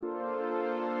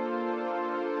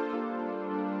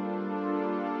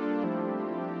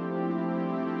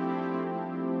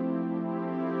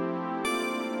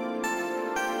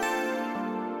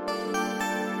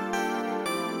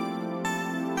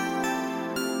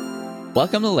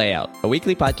Welcome to Layout, a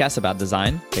weekly podcast about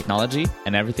design, technology,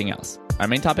 and everything else. Our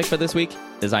main topic for this week,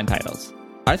 design titles.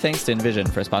 Our thanks to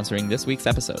InVision for sponsoring this week's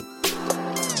episode.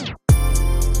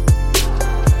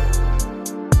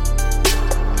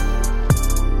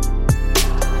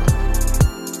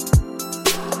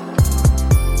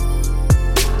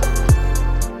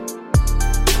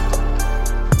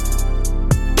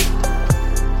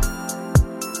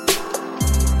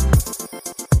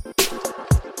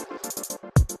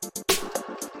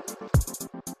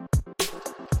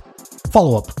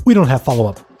 Follow-up. We don't have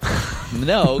follow-up.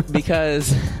 No,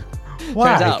 because Why,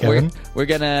 turns out Kevin? we're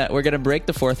gonna break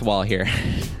the fourth wall here,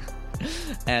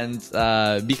 and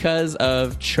because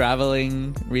of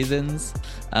traveling reasons,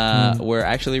 we're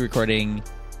actually recording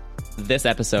this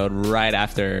episode right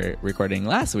after recording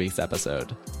last week's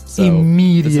episode. So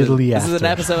Immediately this is an after.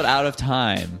 episode out of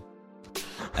time,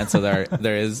 and so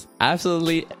there is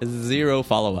absolutely zero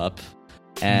follow-up.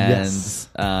 And Yes.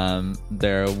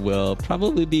 there will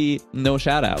probably be no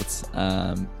shout-outs.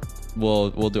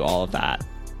 We'll do all of that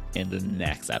in the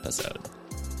next episode.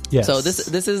 Yes. So this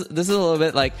is a little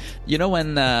bit like, you know,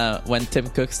 when Tim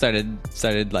Cook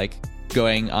started like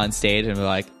going on stage and be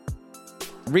like,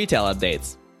 retail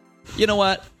updates. You know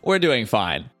what? We're doing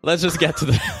fine. Let's just get to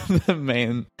the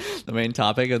main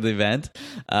topic of the event.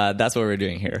 That's what we're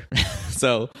doing here.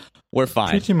 So we're fine.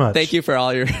 Pretty much. Thank you for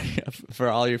all your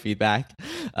feedback.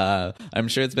 I'm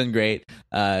sure it's been great.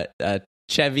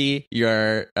 Chevy,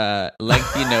 your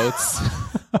lengthy notes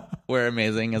were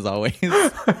amazing as always. Yeah,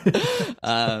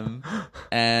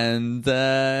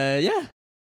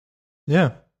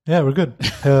 we're good.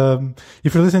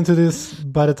 If you're listening to this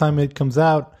by the time it comes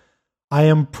out, I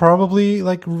am probably,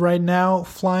 like, right now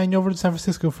flying over to San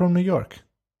Francisco from New York.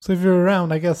 So if you're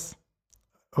around, I guess,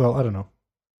 well, I don't know.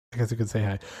 I guess you could say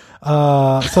hi.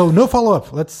 So no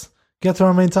follow-up. Let's get to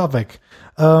our main topic.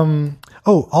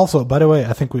 Also, by the way,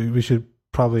 I think we should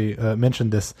probably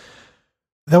mention this.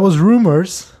 There was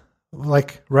rumors,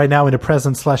 like right now in the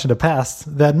present / in the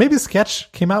past, that maybe Sketch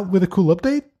came out with a cool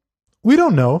update. We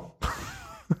don't know.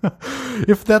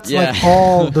 If that's like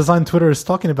all Design Twitter is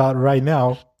talking about right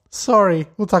now, sorry,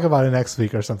 we'll talk about it next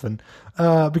week or something.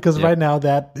 Because right now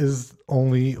that is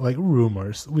only like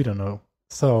rumors. We don't know.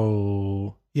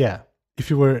 So yeah, if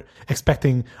you were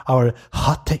expecting our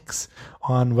hot takes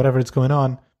on whatever is going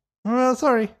on, well,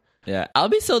 sorry. Yeah, I'll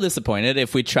be so disappointed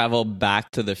if we travel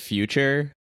back to the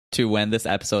future to when this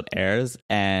episode airs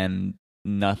and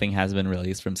nothing has been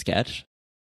released from Sketch.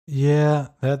 Yeah,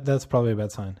 that's probably a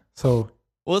bad sign. So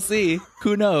we'll see.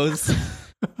 Who knows?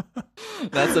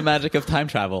 That's the magic of time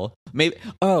travel. Maybe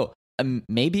now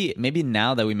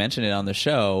that we mention it on the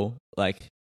show, like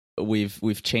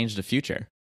we've changed the future.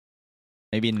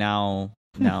 Maybe now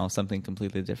something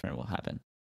completely different will happen.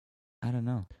 I don't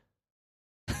know.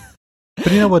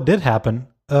 But you know what did happen?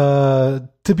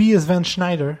 Tobias Van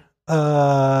Schneider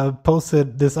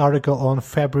posted this article on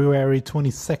February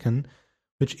 22nd,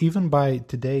 which even by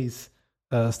today's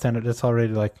standard, it's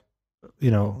already like,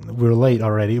 you know, we're late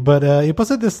already. But he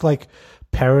posted this like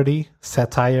parody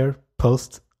satire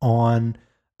post on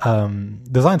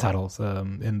design titles,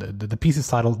 and the piece's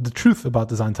title, "The Truth About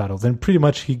Design Titles." And pretty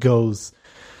much he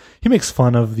makes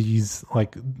fun of these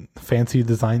like fancy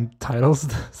design titles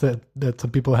that some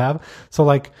people have. So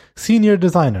like senior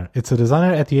designer, it's a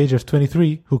designer at the age of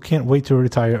 23 who can't wait to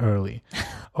retire early.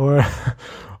 Or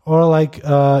like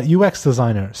UX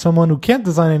designer, someone who can't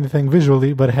design anything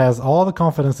visually but has all the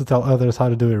confidence to tell others how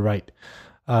to do it right.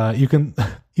 You can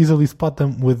easily spot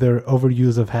them with their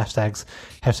overuse of hashtags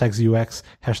UX,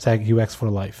 #UX for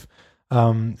life.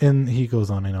 And he goes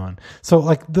on and on. So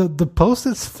like the post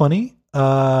is funny.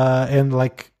 And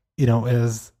like, you know,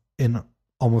 as in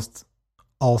almost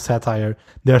all satire,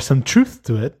 there's some truth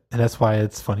to it, and that's why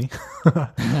it's funny.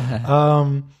 But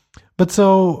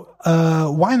so,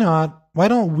 why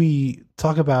don't we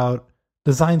talk about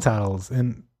design titles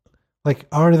and like,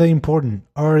 are they important?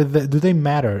 Do they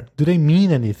matter? Do they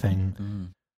mean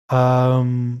anything?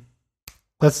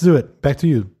 Let's do it. Back to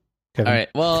you, Kevin. All right.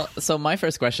 Well, so my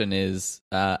first question is,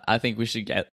 I think we should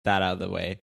get that out of the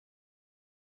way.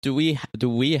 Do we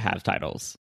have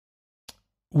titles?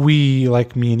 We,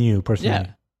 like me and you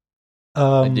personally.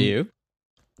 Yeah. Do you?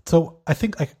 So I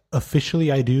think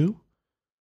officially I do.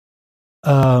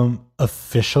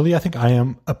 Officially, I think I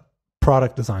am a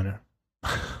product designer.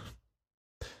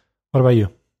 What about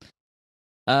you?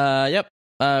 Yep.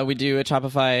 We do at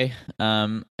Shopify.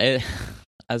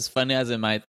 As funny as it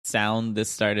might sound, this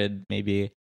started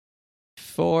maybe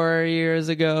 4 years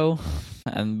ago,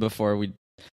 and before we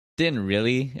didn't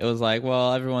really. It was like,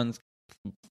 well, everyone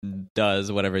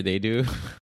does whatever they do.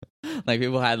 Like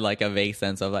people had like a vague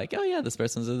sense of like, oh yeah, this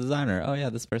person's a designer. Oh yeah,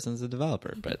 this person's a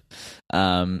developer. But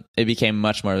it became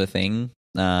much more of a thing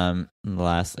in the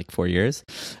last like 4 years.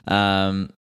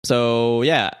 So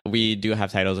yeah, we do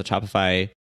have titles at Shopify.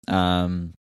 I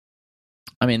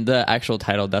mean, the actual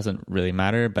title doesn't really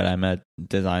matter, but I'm a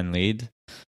design lead.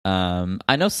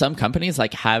 I know some companies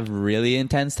like have really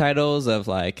intense titles of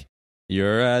like,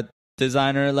 you're a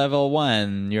designer level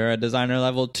 1, you're a designer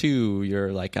level 2,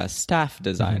 you're like a staff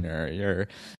designer.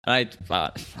 I've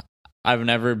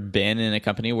never been in a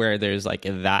company where there's like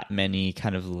that many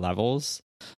kind of levels.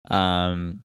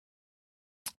 But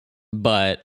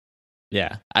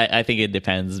yeah, I think it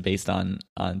depends based on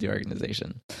the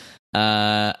organization.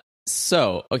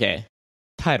 So, okay,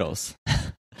 titles.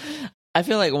 I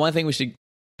feel like one thing we should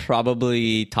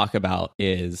probably talk about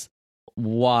is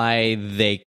why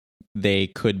they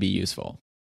could be useful.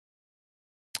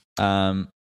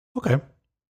 Okay.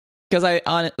 Because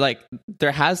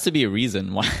there has to be a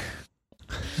reason why.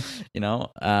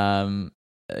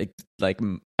 Like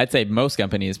I'd say most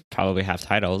companies probably have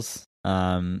titles.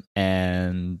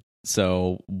 And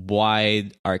so why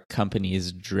are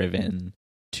companies driven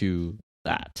to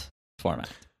that format?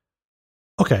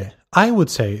 Okay, I would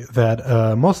say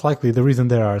that most likely the reason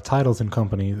there are titles in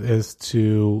companies is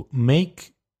to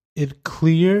make it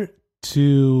clear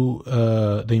to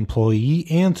the employee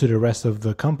and to the rest of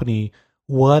the company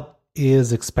what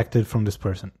is expected from this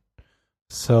person.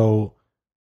 So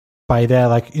by that,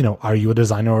 like, are you a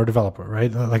designer or a developer,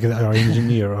 right? Like, or an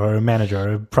engineer or a manager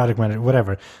or a product manager,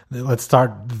 whatever. Let's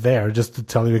start there just to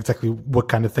tell you exactly what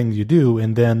kind of things you do.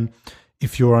 And then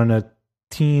if you're on a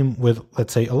team with,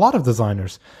 let's say, a lot of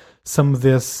designers, some of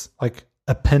this like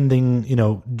appending,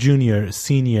 junior,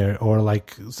 senior, or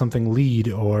like something lead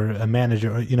or a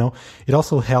manager, or, it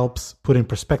also helps put in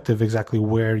perspective exactly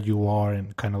where you are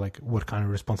and kind of like what kind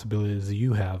of responsibilities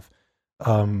you have.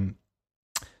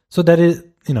 So that is,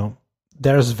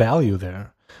 there's value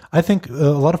there. I think a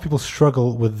lot of people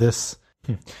struggle with this.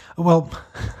 Well,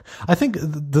 I think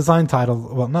design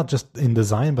titles, well, not just in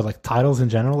design, but like titles in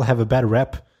general have a bad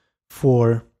rep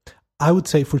I would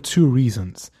say for two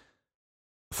reasons.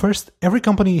 First, every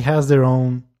company has their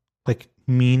own like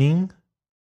meaning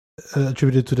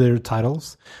attributed to their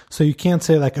titles. So you can't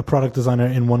say like a product designer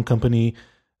in one company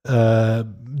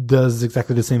does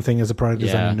exactly the same thing as a product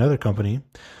designer in another company.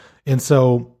 And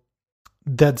so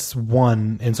that's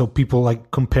one. And so people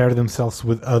like compare themselves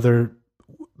with other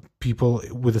people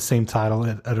with the same title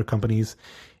at other companies.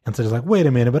 And so it's like, wait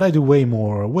a minute, but I do way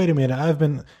more. Wait a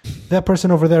minute, that person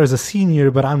over there is a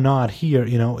senior, but I'm not here,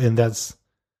 and that's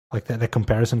like that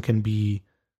comparison can be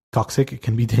toxic. It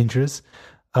can be dangerous.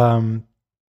 And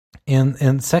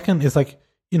second is like,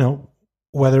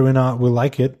 whether or not we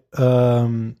like it,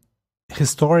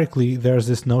 historically, there's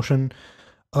this notion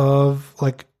of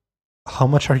like, how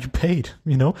much are you paid?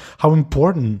 How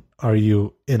important are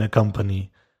you in a company?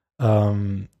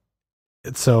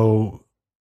 So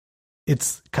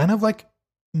it's kind of like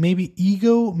maybe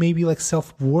ego, maybe like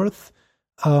self-worth.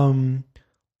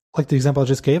 Like the example I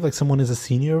just gave, like someone is a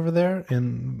senior over there,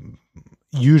 and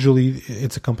usually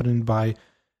it's accompanied by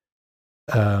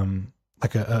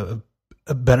like a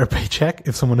better paycheck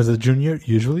if someone is a junior,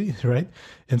 usually, right?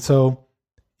 And so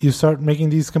you start making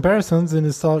these comparisons, and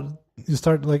you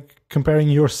start like comparing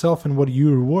yourself and what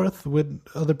you're worth with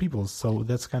other people. So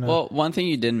that's kind of... Well, one thing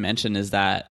you didn't mention is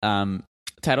that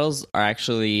titles are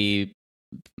actually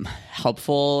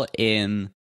helpful in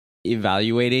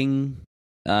evaluating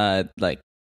like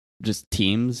just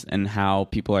teams and how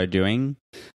people are doing,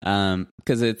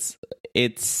 because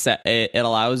it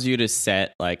allows you to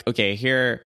set like, okay,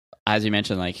 here, as you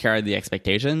mentioned, like here are the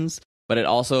expectations, but it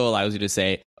also allows you to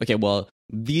say, okay, well,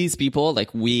 these people,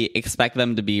 like we expect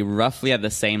them to be roughly at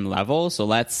the same level, so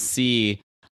let's see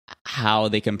how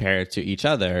they compare to each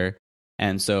other.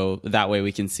 And so that way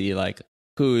we can see like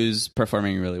who's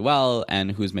performing really well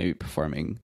and who's maybe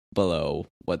performing below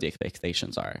what the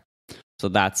expectations are. So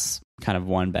that's kind of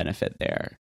one benefit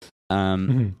there.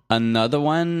 Another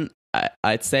one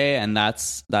I'd say, and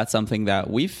that's something that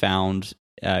we found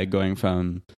going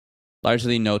from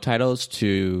largely no titles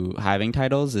to having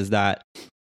titles, is that,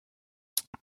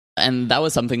 and that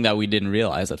was something that we didn't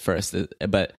realize at first,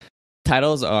 but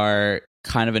titles are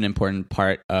kind of an important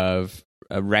part of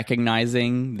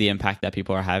recognizing the impact that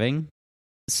people are having.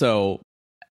 So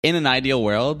in an ideal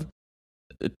world,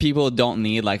 people don't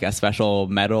need like a special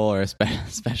medal or a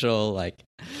special like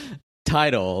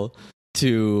title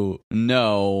to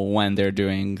know when they're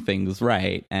doing things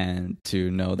right and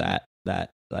to know that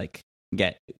like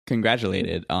get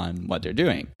congratulated on what they're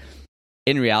doing.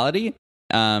 In reality,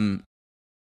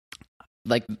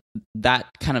 like that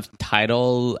kind of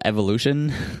title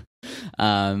evolution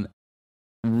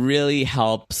really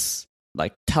helps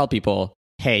like tell people,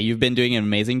 hey, you've been doing an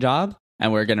amazing job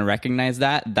and we're going to recognize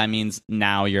that. That means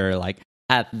now you're like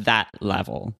at that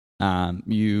level.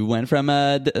 You went from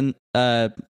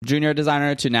a junior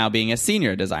designer to now being a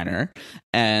senior designer.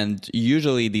 And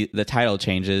usually the title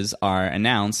changes are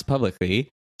announced publicly.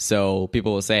 So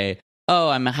people will say, oh,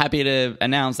 I'm happy to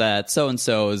announce that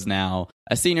so-and-so is now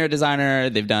a senior designer.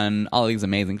 They've done all these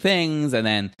amazing things. And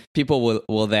then people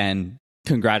will then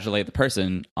congratulate the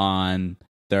person on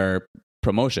their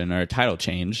promotion or title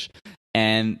change.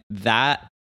 And that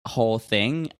whole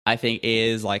thing, I think,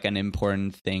 is like an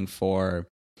important thing for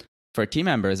team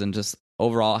members and just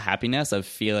overall happiness of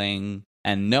feeling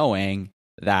and knowing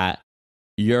that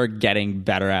you're getting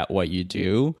better at what you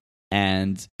do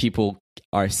and people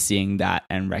are seeing that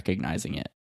and recognizing it.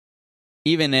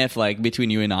 Even if like between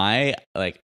you and I,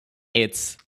 like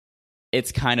it's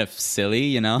kind of silly,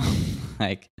 you know?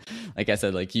 like I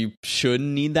said, like you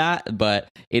shouldn't need that, but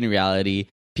in reality,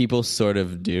 people sort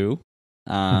of do.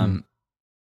 And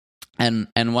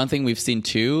one thing we've seen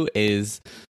too is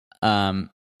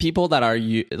people that are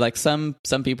like some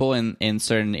people in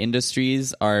certain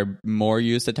industries are more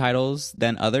used to titles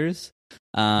than others.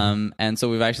 And so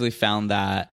we've actually found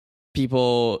that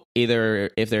people, either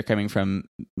if they're coming from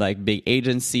like big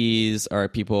agencies or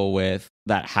people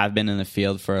that have been in the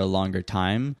field for a longer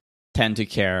time, tend to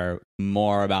care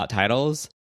more about titles.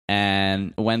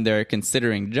 And when they're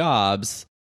considering jobs,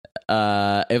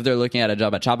 if they're looking at a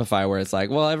job at Shopify where it's like,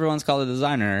 well, everyone's called a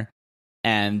designer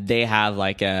and they have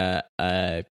like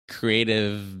a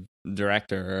creative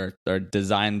director or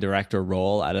design director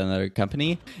role at another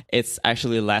company, it's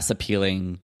actually less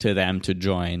appealing to them to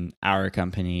join our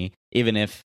company, even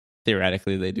if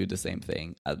theoretically they do the same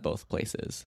thing at both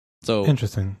places. So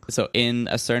interesting. So in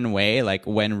a certain way, like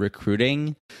when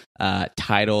recruiting,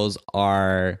 titles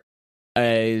are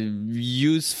a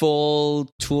useful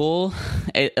tool.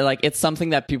 It's something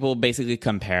that people basically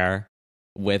compare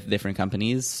with different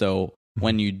companies. So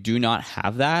when you do not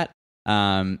have that,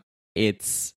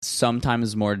 it's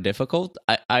sometimes more difficult.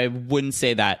 I wouldn't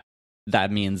say that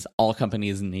means all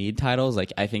companies need titles.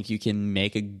 Like, I think you can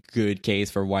make a good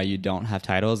case for why you don't have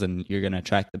titles, and you're going to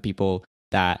attract the people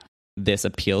that this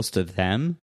appeals to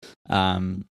them.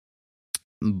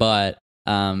 But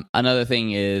another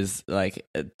thing is like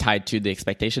tied to the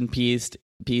expectation piece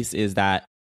is that,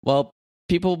 well,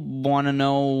 people want to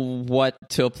know what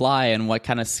to apply and what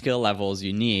kind of skill levels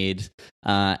you need.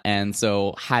 And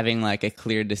so having like a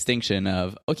clear distinction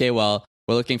of, okay, well,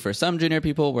 we're looking for some junior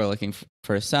people, we're looking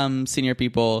for some senior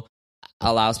people,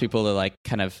 allows people to like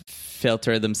kind of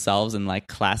filter themselves and like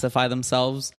classify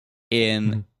themselves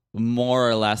in more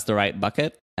or less the right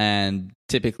bucket. And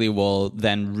typically we'll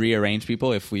then rearrange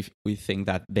people if we think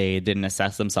that they didn't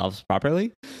assess themselves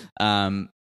properly.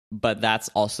 But that's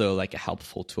also like a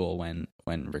helpful tool when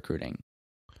recruiting.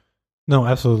 No,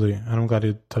 absolutely. And I'm glad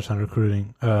you touched on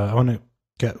recruiting. I want to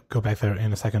go back there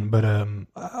in a second. But I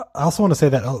also want to say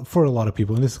that for a lot of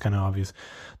people, and this is kind of obvious,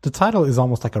 the title is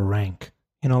almost like a rank,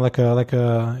 you know, like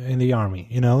a in the army,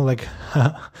 you know, like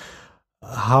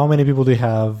how many people do you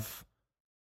have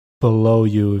below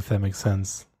you, if that makes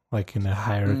sense, like in a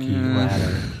hierarchy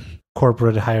ladder,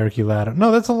 corporate hierarchy ladder.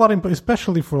 No, that's a lot,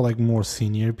 especially for like more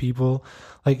senior people.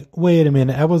 Like, wait a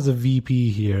minute, I was a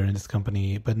VP here in this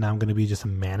company, but now I'm going to be just a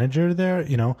manager there,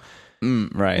 you know?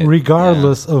 Right.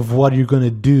 Regardless of what you're going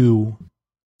to do,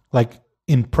 like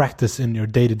in practice in your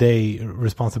day-to-day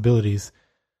responsibilities,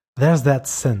 there's that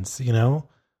sense, you know?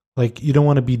 Like, you don't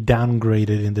want to be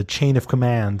downgraded in the chain of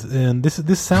command. And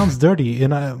this sounds dirty,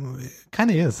 and it kind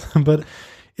of is, but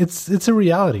it's a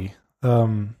reality.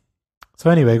 So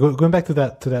anyway, going back to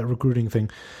that recruiting thing,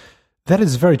 that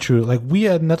is very true. Like, we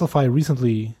at Netlify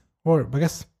recently, or I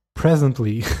guess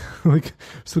presently, like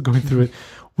still going through it,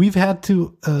 we've had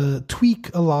to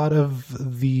tweak a lot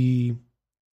of the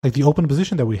open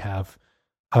position that we have.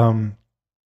 And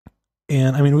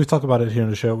I mean, we've talked about it here on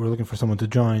the show. We're looking for someone to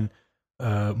join,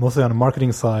 mostly on the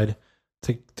marketing side,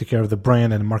 take care of the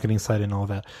brand and the marketing side and all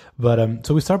that. But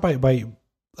so we start by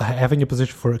having a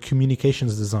position for a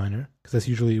communications designer, because that's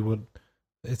usually what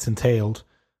it's entailed.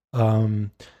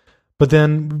 But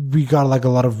then we got like a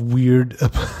lot of weird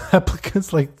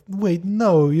applicants. Like, wait,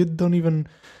 no, you don't even.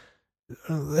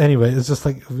 Anyway, it's just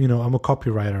like, you know, I'm a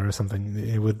copywriter or something.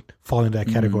 It would fall into that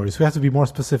category. So we have to be more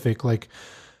specific. Like,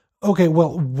 okay,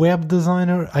 well, web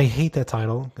designer. I hate that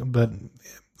title, but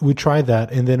we tried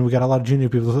that, and then we got a lot of junior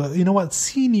people. So, you know what?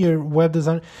 Senior web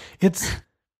designer.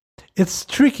 It's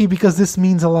tricky because this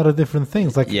means a lot of different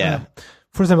things. Like,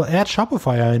 for example, at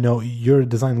Shopify, I know you're a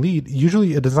design lead.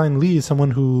 Usually a design lead is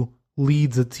someone who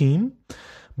leads a team,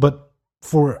 but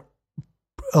for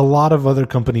a lot of other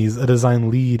companies, a design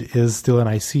lead is still an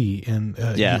IC, and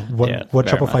what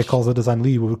Shopify much calls a design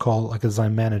lead, we would call like a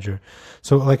design manager.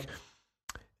 So like,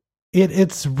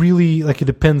 it's really like, it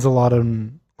depends a lot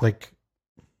on like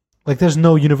there's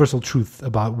no universal truth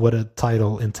about what a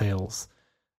title entails,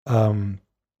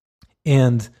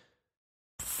 and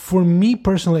for me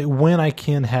personally, when I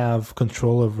can have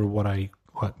control over what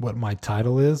my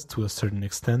title is to a certain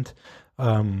extent,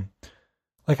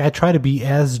 like I try to be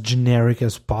as generic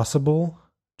as possible.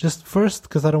 Just first,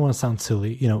 because I don't want to sound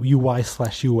silly.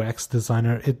 UI/UX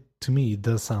designer. To me, it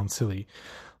does sound silly,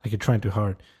 like you're trying too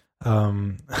hard.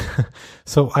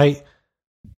 So I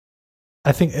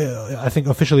think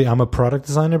officially I'm a product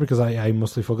designer because I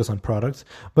mostly focus on products.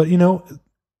 But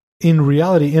in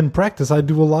reality, in practice, I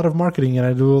do a lot of marketing and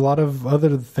I do a lot of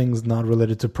other things not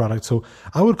related to product. So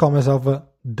I would call myself a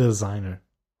designer,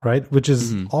 right? Which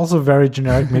is also very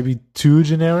generic, maybe too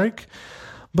generic.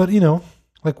 But,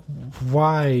 like,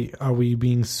 why are we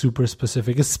being super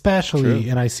specific? Especially,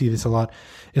 and I see this a lot,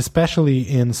 especially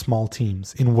in small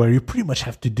teams, in where you pretty much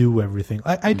have to do everything.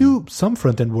 I do some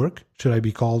front-end work. Should I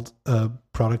be called a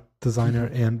product designer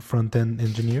and front-end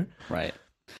engineer? Right.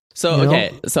 So,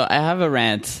 so I have a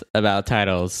rant about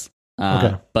titles.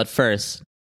 But first,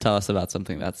 tell us about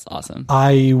something that's awesome.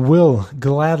 I will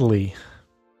gladly.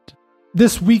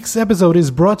 This week's episode is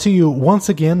brought to you once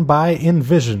again by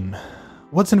InVision.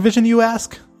 What's InVision, you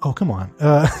ask? Oh, come on.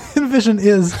 InVision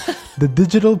is the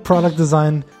digital product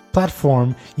design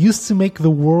platform used to make the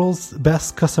world's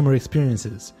best customer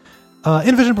experiences.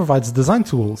 InVision provides design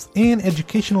tools and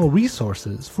educational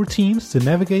resources for teams to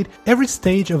navigate every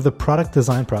stage of the product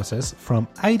design process, from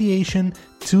ideation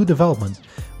to development.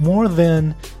 More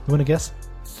than, you want to guess,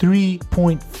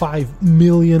 3.5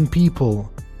 million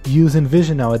people use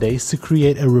InVision nowadays to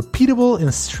create a repeatable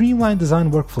and streamlined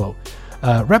design workflow.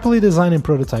 Rapidly design and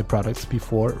prototype products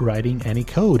before writing any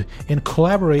code, and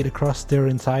collaborate across their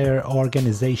entire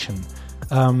organization.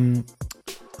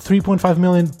 3.5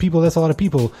 million people, that's a lot of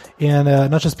people. And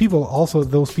not just people, also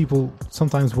those people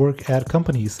sometimes work at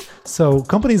companies. So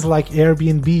companies like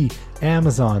Airbnb,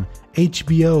 Amazon,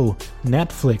 HBO,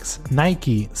 Netflix,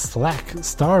 Nike, Slack,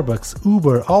 Starbucks,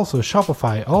 Uber, also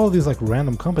Shopify, all of these like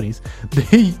random companies,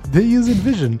 they use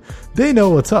InVision. They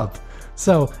know what's up.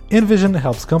 So InVision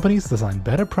helps companies design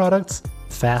better products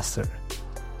faster.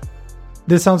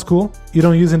 This sounds cool. You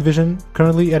don't use InVision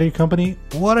currently at your company.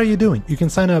 What are you doing? You can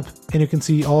sign up and you can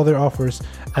see all their offers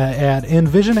at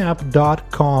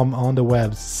InVisionApp.com on the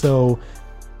web. So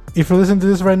if you're listening to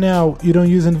this right now, you don't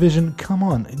use InVision, come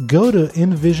on, go to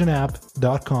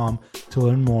InVisionApp.com to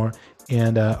learn more.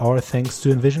 And our thanks to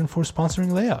InVision for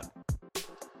sponsoring Layout.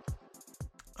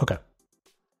 Okay,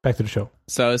 back to the show.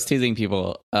 So I was teasing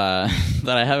people that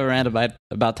I have a rant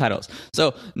about titles.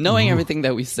 So knowing everything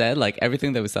that we said, like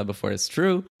everything that we said before is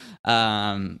true.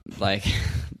 Like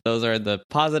those are the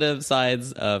positive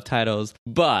sides of titles.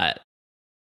 But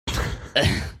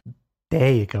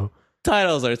there you go.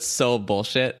 Titles are so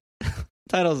bullshit.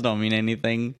 Titles don't mean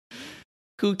anything.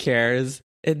 Who cares?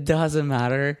 It doesn't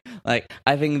matter. Like,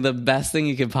 I think the best thing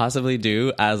you can possibly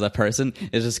do as a person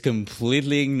is just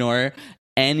completely ignore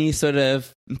any sort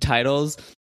of titles.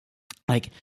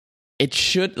 Like, it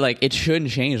shouldn't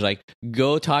change. Like,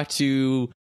 go talk to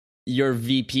your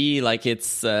VP like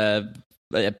it's a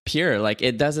peer. Like,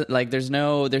 it doesn't, like,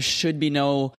 there should be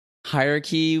no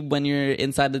hierarchy when you're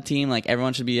inside the team. Like,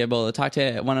 everyone should be able to talk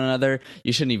to one another.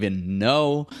 You shouldn't even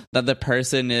know that the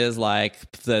person is like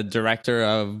the director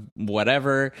of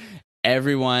whatever.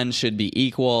 Everyone should be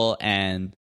equal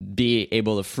and be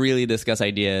able to freely discuss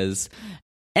ideas.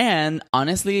 And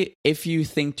honestly, if you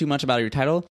think too much about your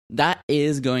title, that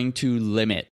is going to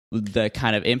limit the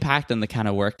kind of impact and the kind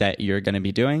of work that you're going to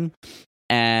be doing.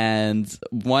 And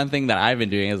one thing that I've been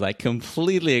doing is like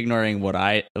completely ignoring what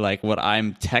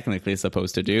I'm technically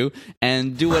supposed to do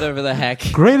and do whatever the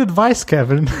heck. Great advice,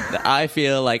 Kevin. I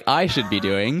feel like I should be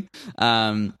doing.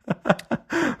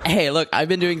 Hey, look, I've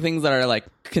been doing things that are like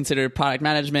considered product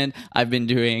management. I've been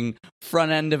doing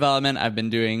front end development. I've been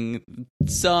doing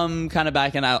some kind of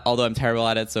back end, although I'm terrible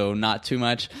at it, so not too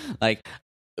much. Like,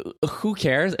 who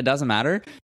cares? It doesn't matter.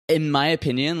 In my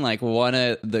opinion, like one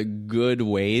of the good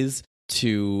ways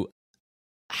to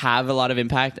have a lot of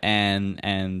impact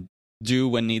and do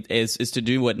what is to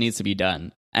do what needs to be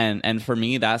done. And for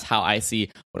me, that's how I see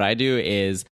what I do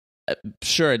is,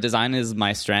 sure, design is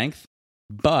my strength,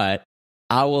 but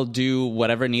I will do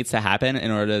whatever needs to happen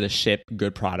in order to ship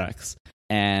good products.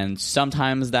 And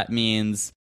sometimes that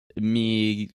means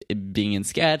me being in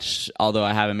Sketch, although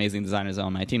I have amazing designers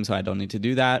on my team, so I don't need to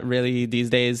do that really these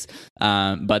days.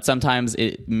 But sometimes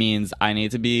it means I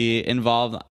need to be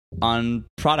involved on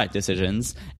product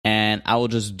decisions, and I will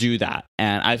just do that.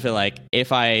 And I feel like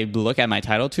if I look at my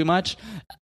title too much,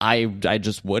 I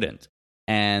just wouldn't.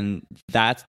 And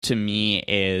that to me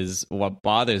is what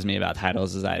bothers me about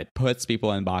titles, is that it puts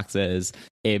people in boxes.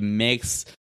 It makes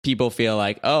people feel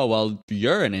like, oh, well,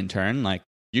 you're an intern, like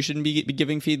you shouldn't be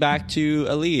giving feedback to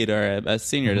a lead or a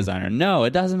senior designer. No,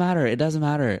 it doesn't matter. It doesn't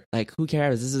matter. Like, who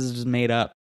cares? This is just made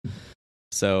up.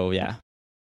 So yeah,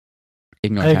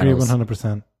 ignore I titles. agree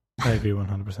 100%. I agree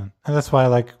 100%. And that's why,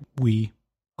 like,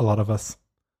 a lot of us,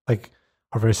 like,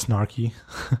 are very snarky.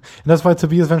 And that's why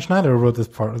Tobias Van Schneider wrote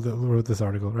this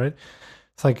article, right?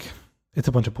 It's like, it's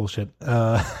a bunch of bullshit.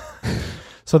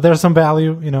 So there's some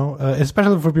value,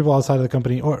 especially for people outside of the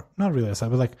company, or not really outside,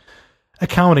 but like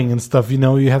accounting and stuff,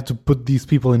 you have to put these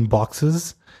people in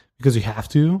boxes because you have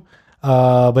to.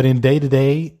 But in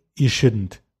day-to-day, you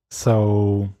shouldn't.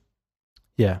 So,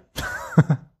 yeah.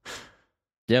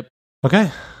 Yep.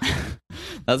 Okay.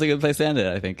 That's a good place to end it,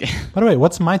 I think. By the way,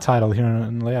 what's my title here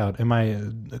in Layout? Am I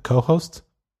a co-host?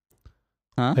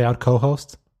 Huh? Layout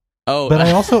co-host? Oh, but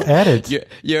I also added.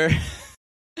 You're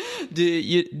do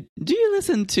you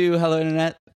listen to Hello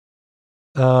Internet?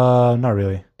 Not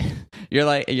really. You're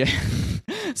like,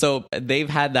 so they've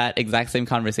had that exact same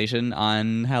conversation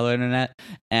on Hello Internet,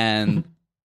 and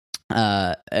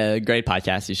a great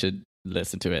podcast. You should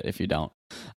listen to it if you don't.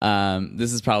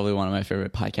 This is probably one of my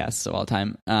favorite podcasts of all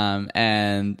time.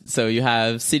 And so you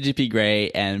have CGP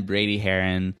Grey and Brady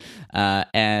Heron,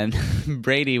 and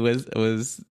Brady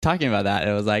was talking about that.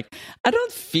 It was like, I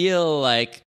don't feel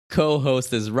like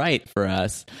co-host is right for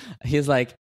us. He's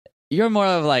like, you're more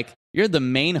of like, you're the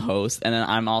main host, and then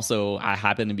I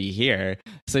happen to be here.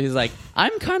 So he's like,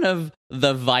 I'm kind of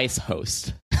the vice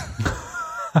host.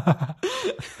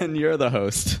 And you're the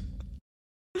host.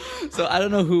 So I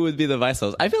don't know who would be the vice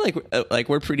host. I feel like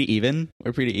we're pretty even.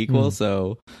 We're pretty equal.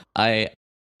 So I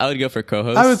would go for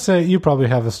co-host. I would say you probably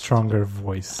have a stronger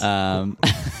voice. I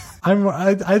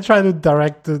try to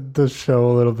direct the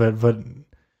show a little bit, but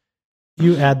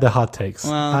you add the hot takes.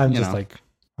 Well, I'm just like,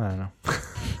 I don't know.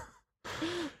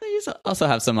 You also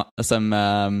have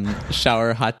some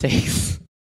shower hot takes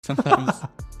sometimes.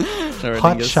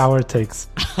 Hot shower takes.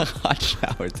 Hot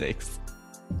shower takes.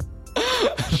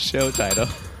 Show title.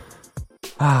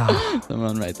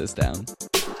 Someone write this down.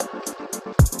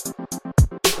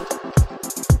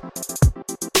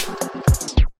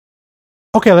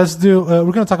 Okay, let's do. We're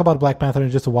going to talk about Black Panther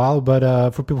in just a while,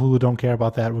 but for people who don't care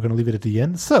about that, we're going to leave it at the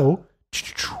end. So,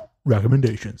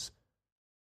 recommendations.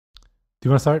 Do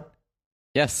you want to start?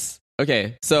 Yes.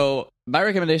 Okay. So my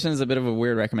recommendation is a bit of a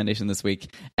weird recommendation this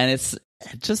week, and it's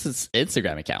just its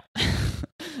Instagram account,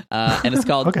 and it's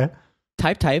called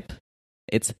Type.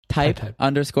 It's type. __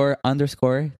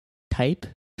 type.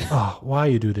 Oh, why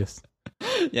you do this?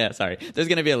 Yeah, sorry. There's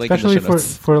going to be a link, especially in the show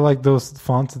notes. for like those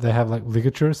fonts that have like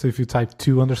ligature. So if you type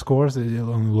 2 underscores, it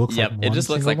only looks like one. It just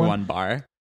looks like one bar.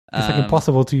 It's like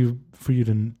impossible for you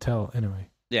to tell anyway.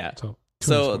 Yeah.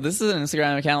 So this is an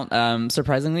Instagram account.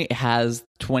 Surprisingly, it has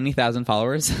 20,000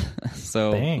 followers.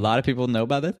 So Dang. A lot of people know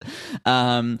about it.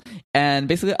 And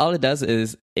basically all it does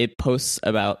is it posts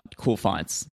about cool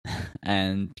fonts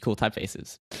and cool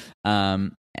typefaces.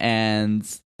 And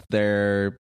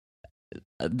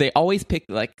they always pick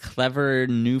like clever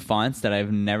new fonts that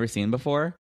I've never seen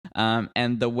before.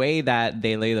 And the way that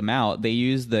they lay them out, they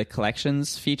use the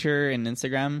collections feature in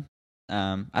Instagram.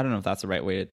 I don't know if that's the right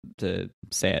way to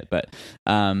say it, but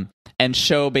and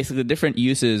show basically different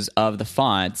uses of the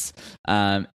fonts.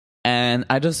 And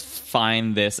I just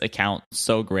find this account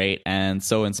so great and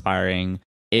so inspiring.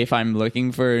 If I'm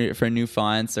looking for new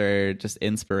fonts or just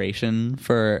inspiration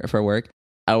for work,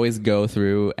 I always go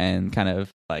through and kind of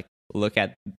like look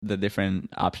at the different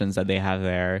options that they have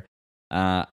there.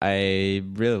 I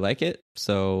really like it,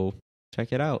 so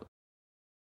check it out.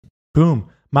 Boom.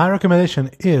 My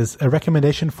recommendation is a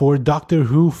recommendation for Doctor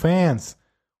Who fans.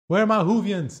 Where are my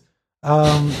Whovians?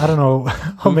 I don't know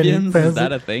how many fans. Is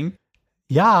that a thing?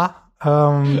 Yeah.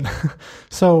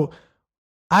 So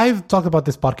I've talked about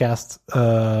this podcast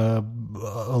a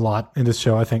lot in this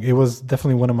show. I think it was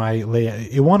definitely one of my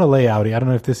it won a layoutie. I don't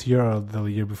know if this year or the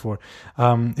year before.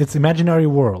 It's Imaginary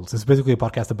Worlds. It's basically a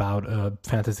podcast about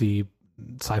fantasy,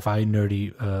 sci-fi,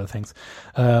 nerdy things.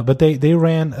 But they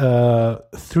ran a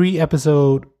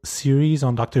 3-episode series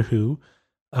on Doctor Who.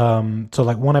 So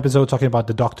like one episode talking about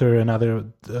the Doctor, another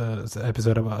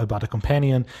episode about a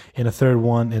companion, and a third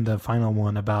one, and the final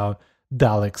one about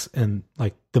Daleks and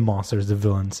like the monsters, the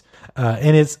villains.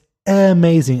 And it's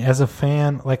amazing. As a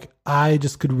fan, like I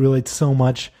just could relate so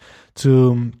much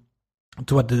to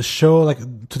what the show, like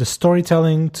to the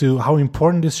storytelling, to how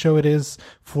important this show it is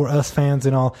for us fans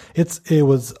and all. It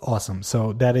was awesome.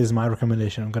 So that is my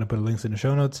recommendation. I'm going to put links in the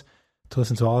show notes to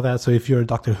listen to all that. So if you're a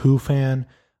Doctor Who fan,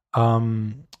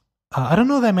 I don't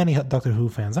know that many Doctor Who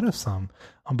fans. I know some,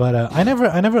 but I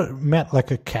never met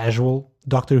like a casual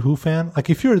Doctor Who fan. Like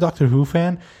if you're a Doctor Who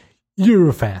fan, you're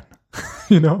a fan,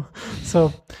 you know.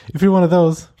 So if you're one of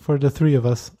those, for the three of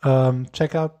us,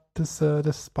 check out this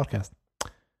podcast.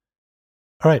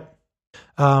 All right.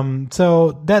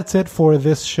 So that's it for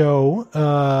this show.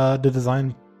 The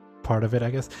design part of it,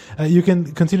 I guess. You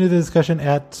can continue the discussion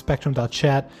at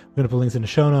spectrum.chat. We're going to put links in the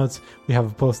show notes. We have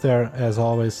a post there, as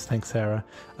always. Thanks, Sarah.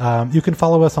 You can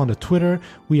follow us on the Twitter.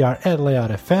 We are at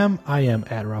LayoutFM. I am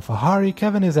at Rafa Hari.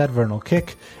 Kevin is at Vernal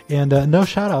Kick. And no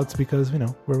shout-outs because, we're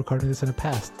recording this in the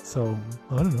past. So,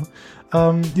 I don't know.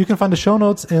 You can find the show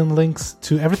notes and links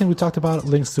to everything we talked about,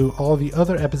 links to all the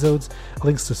other episodes,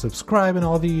 links to subscribe in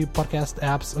all the podcast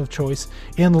apps of choice,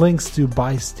 and links to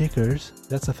buy stickers.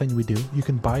 That's a thing we do. You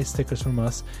can buy stickers from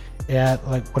us at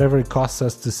like whatever it costs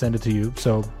us to send it to you.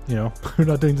 So, we're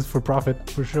not doing this for profit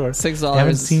for sure. $6. I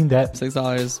haven't seen that.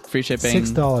 $6 free shipping.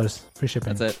 $6 free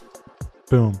shipping. That's it.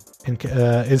 Boom. And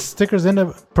is stickers in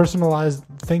a personalized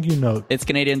thank you note? It's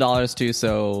Canadian dollars too,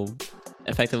 so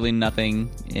effectively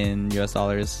nothing in US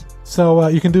dollars. So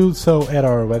you can do so at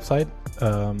our website,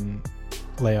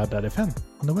 layout.fm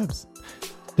on the webs.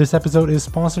 This episode is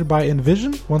sponsored by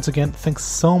Envision. Once again, thanks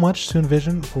so much to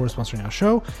Envision for sponsoring our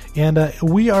show. And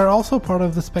we are also part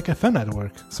of the Spec FM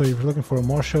network. So if you're looking for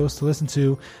more shows to listen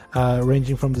to,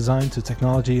 ranging from design to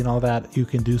technology and all that, you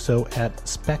can do so at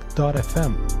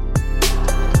spec.fm.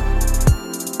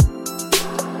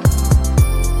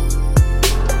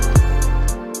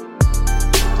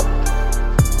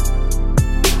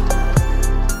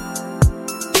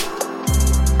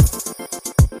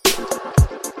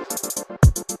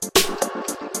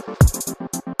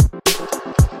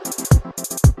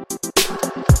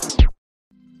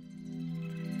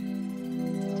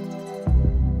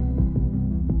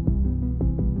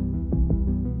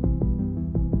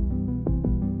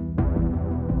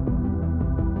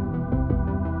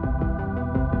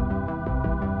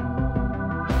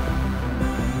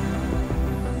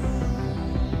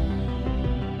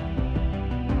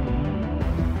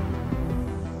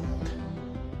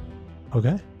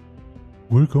 Okay.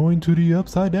 We're going to the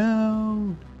upside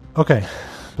down. Okay.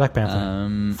 Black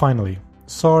Panther. Finally.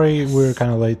 Sorry we're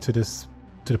kind of late to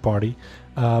the party.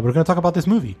 We're going to talk about this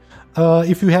movie.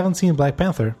 If you haven't seen Black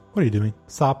Panther, what are you doing?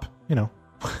 Stop,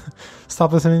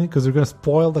 stop listening because we're going to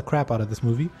spoil the crap out of this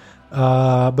movie.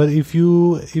 But if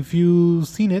you've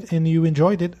seen it and you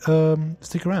enjoyed it,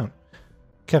 stick around.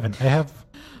 Kevin, I have...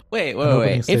 Wait.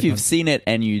 If you've seen it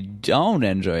and you don't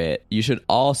enjoy it, you should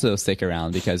also stick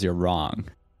around because you're wrong.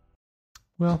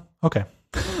 Well, okay.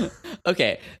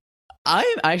 Okay.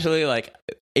 I'm actually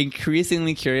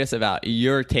increasingly curious about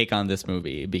your take on this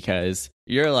movie because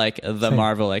you're the Same.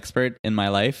 Marvel expert in my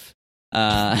life.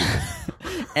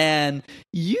 And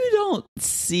you don't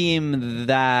seem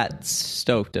that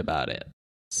stoked about it.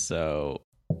 So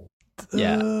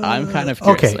yeah, I'm kind of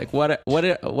curious. Okay.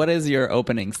 What is your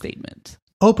opening statement?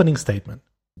 Opening statement.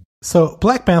 So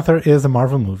Black Panther is a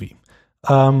Marvel movie.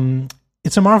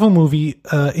 It's a Marvel movie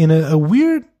in a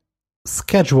weird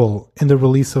schedule in the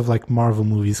release of Marvel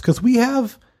movies because we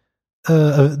have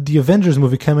the Avengers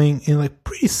movie coming in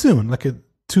pretty soon,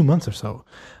 2 months or so,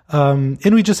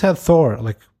 and we just had Thor.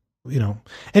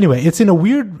 Anyway, it's in a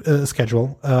weird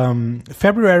schedule.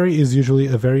 February is usually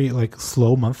a very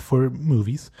slow month for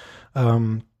movies.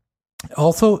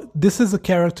 Also, this is a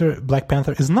character, Black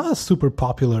Panther, is not a super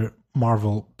popular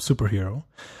Marvel superhero.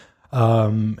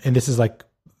 And this is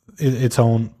its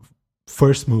own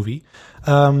first movie.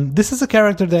 This is a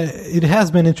character that it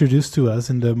has been introduced to us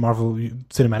in the Marvel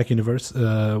Cinematic Universe.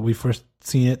 We first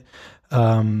seen it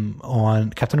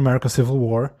on Captain America Civil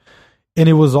War. And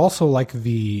it was also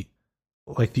the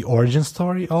origin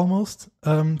story almost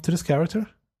to this character.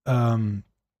 And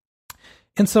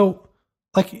so,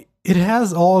 it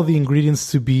has all the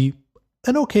ingredients to be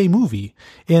an okay movie.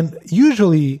 And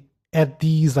usually at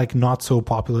these not so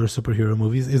popular superhero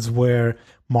movies is where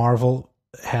Marvel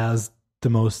has the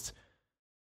most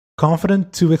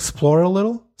confident to explore a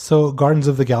little. So Guardians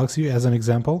of the Galaxy, as an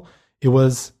example,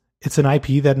 it's an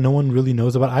IP that no one really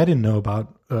knows about. I didn't know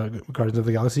about Guardians of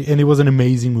the Galaxy, and it was an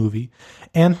amazing movie.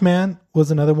 Ant-Man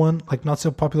was another one, not so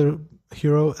popular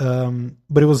hero,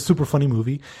 but it was a super funny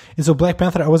movie. And so Black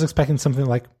Panther, I was expecting something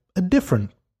a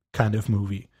different kind of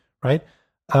movie, right?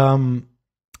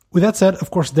 with that said,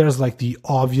 of course, there's like the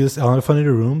obvious elephant in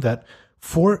the room that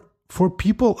for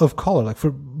people of color, like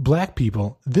for black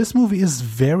people, this movie is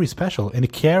very special and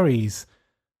it carries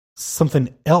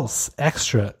something else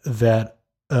extra that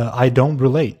I don't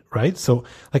relate, right? So,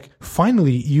 like,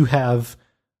 finally, you have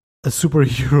a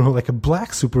superhero, like a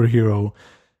black superhero,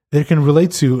 that you can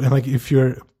relate to, and like if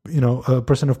you're, a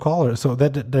person of color, so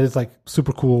that is like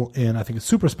super cool, and I think it's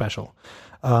super special.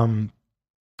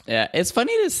 Yeah, it's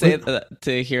funny to say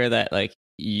to hear that like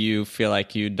you feel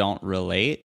like you don't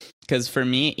relate, because for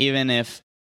me, even if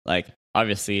like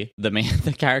obviously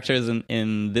the characters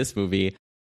in this movie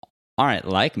aren't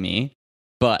like me,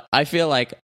 but I feel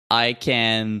like I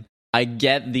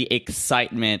get the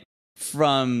excitement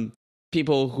from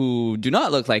people who do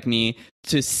not look like me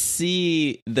to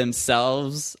see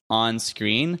themselves on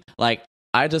screen. Like,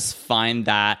 I just find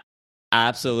that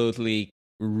absolutely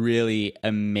really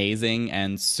amazing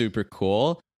and super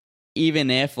cool.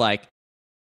 Even if like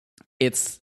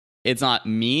it's not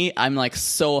me, I'm like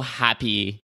so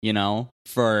happy,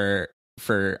 for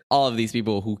all of these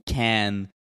people who can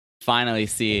finally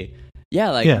see,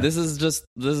 this is a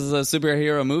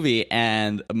superhero movie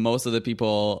and most of the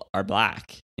people are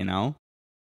black,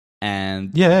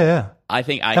 and I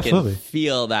think I Absolutely. can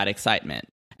feel that excitement.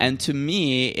 And to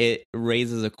me, it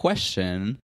raises a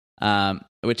question,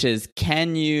 which is,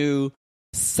 can you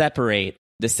separate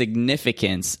the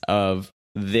significance of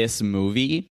this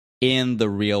movie in the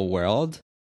real world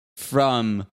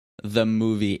from the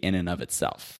movie in and of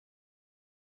itself?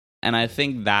 And I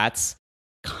think that's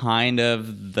kind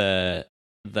of the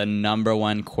number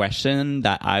one question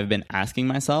that I've been asking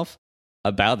myself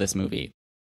about this movie.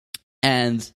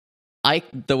 And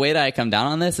the way that I come down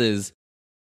on this is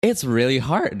it's really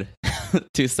hard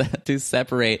to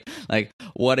separate like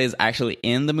what is actually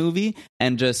in the movie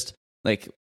and just like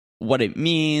what it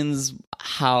means,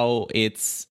 how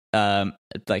it's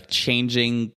like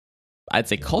changing, I'd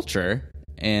say, culture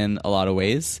in a lot of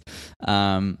ways.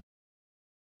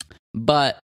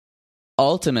 But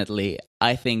ultimately,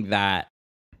 I think that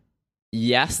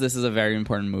yes, this is a very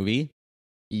important movie.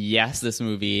 Yes, this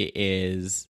movie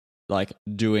is like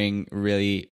doing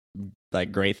really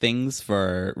like great things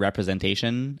for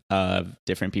representation of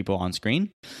different people on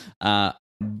screen.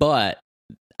 But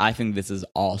I think this is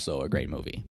also a great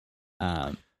movie.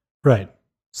 Right.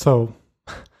 So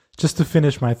just to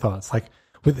finish my thoughts, like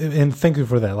and thank you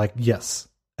for that. Like, yes,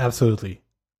 absolutely.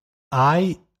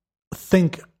 I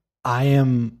think I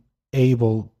am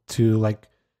able to like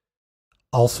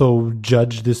also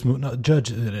judge this movie. Not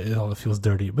judge it all feels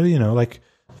dirty, but like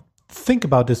think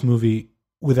about this movie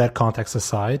with that context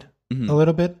aside a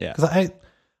little bit. Yeah. Because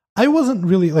I wasn't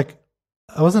really like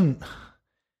it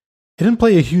didn't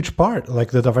play a huge part,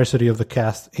 like the diversity of the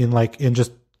cast in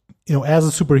just as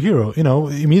a superhero.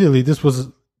 Immediately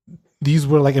these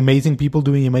were like amazing people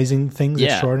doing amazing things,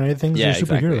 extraordinary things. Yeah, They're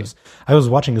superheroes. exactly. I was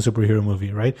watching a superhero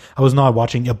movie, right? I was not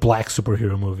watching a black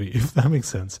superhero movie, if that makes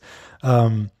sense.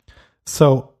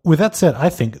 So with that said, I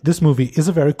think this movie is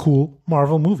a very cool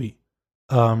Marvel movie.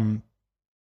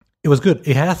 It was good.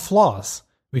 It had flaws.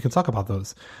 We can talk about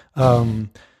those. I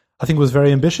think it was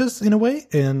very ambitious in a way,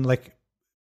 and like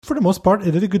for the most part,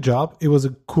 it did a good job. It was a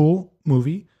cool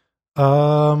movie.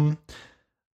 The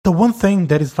one thing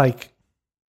that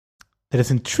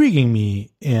is intriguing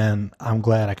me, and I'm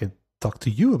glad I could talk to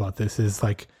you about this, is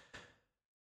like,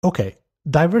 okay,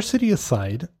 diversity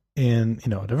aside, and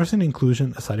diversity and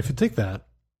inclusion aside, if you take that,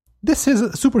 this is a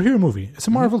superhero movie. It's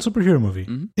a Marvel superhero movie.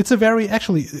 Mm-hmm. It's a very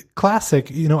actually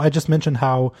classic. I just mentioned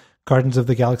how Guardians of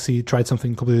the Galaxy tried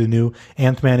something completely new.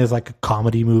 Ant-Man is like a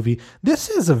comedy movie. This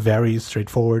is a very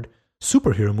straightforward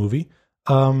superhero movie.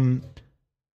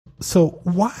 So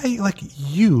why, like,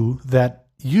 you that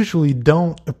usually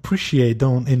don't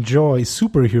enjoy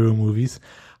superhero movies,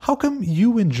 how come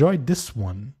you enjoyed this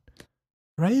one?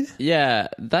 Right? Yeah,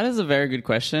 that is a very good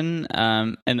question.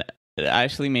 And it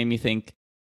actually made me think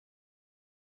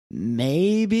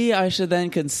maybe I should then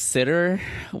consider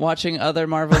watching other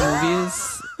Marvel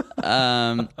movies.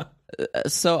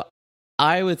 So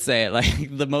I would say like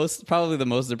probably the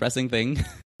most depressing thing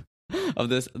of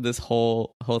this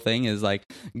whole thing is like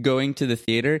going to the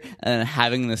theater and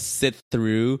having to sit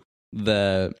through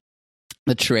the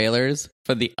trailers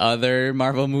for the other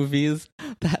Marvel movies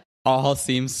that all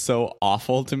seem so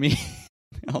awful to me.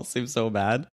 They all seem so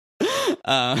bad.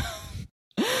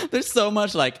 There's so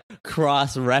much like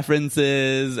cross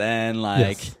references and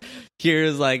like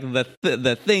here's like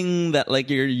the thing that like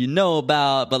you know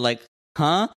about, but like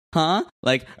huh,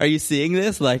 like are you seeing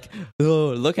this? Like, oh,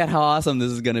 look at how awesome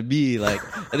this is gonna be. Like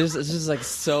it's just like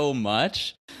so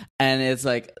much, and it's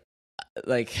like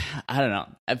like, I don't know.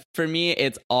 For me,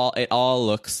 it all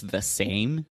looks the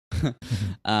same.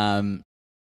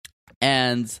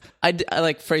 And I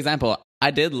like, for example,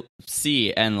 I did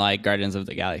see and like Guardians of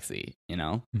the Galaxy, you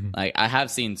know, like I have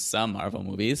seen some Marvel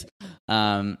movies.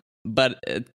 But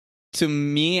to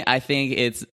me, I think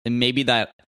it's maybe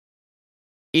that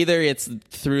either it's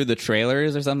through the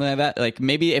trailers or something like that. Like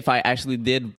maybe if I actually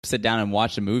did sit down and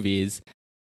watch the movies,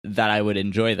 that I would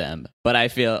enjoy them. But I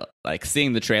feel like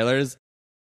seeing the trailers,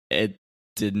 it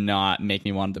did not make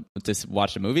me want to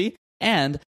watch the movie.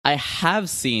 And I have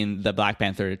seen the Black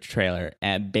Panther trailer,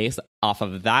 and based off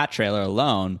of that trailer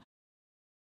alone,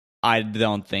 I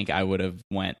don't think I would have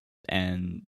went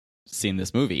and seen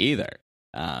this movie either.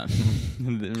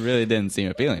 It really didn't seem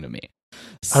appealing to me.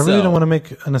 I really don't want to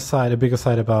make a big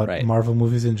aside about Marvel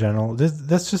movies in general.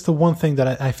 That's just the one thing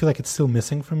that I feel like it's still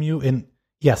missing from you. And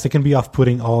yes, it can be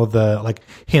off-putting, all the like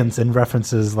hints and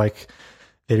references like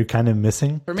they're kind of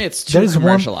missing. For me, it's too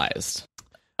commercialized.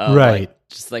 Right. Like,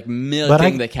 just like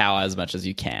milking the cow as much as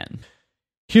you can.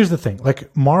 Here's the thing.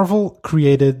 Like Marvel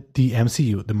created the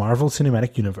MCU, the Marvel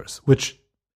Cinematic Universe, which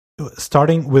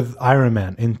starting with Iron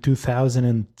Man in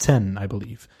 2010, I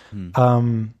believe,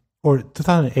 or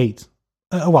 2008,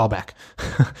 a while back,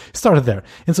 started there.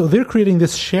 And so they're creating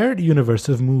this shared universe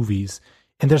of movies,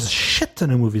 and there's a shit ton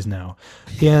of movies now.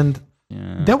 And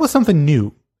that was something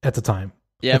new at the time.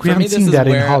 Yeah, like, for me, this is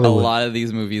where a lot of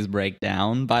these movies break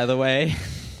down, by the way.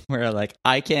 Where like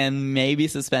I can maybe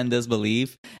suspend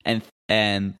disbelief and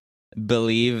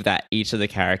believe that each of the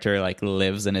character like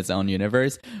lives in its own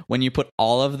universe. When you put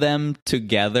all of them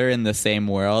together in the same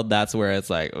world, that's where it's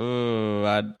like, oh,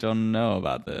 I don't know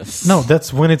about this. No,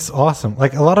 that's when it's awesome.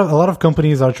 Like a lot of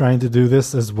companies are trying to do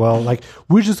this as well. Like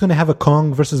we're just going to have a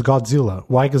Kong versus Godzilla.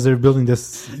 Why? Because they're building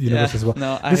this universe as well.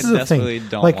 No, this I definitely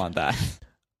don't like, want that.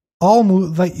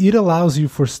 It allows you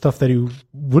for stuff that you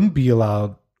wouldn't be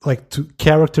allowed, like to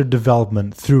character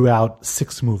development throughout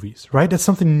 6 movies, right? That's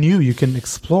something new you can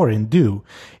explore and do.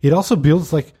 It also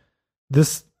builds like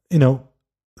this,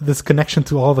 this connection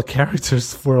to all the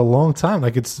characters for a long time.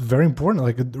 Like it's very important.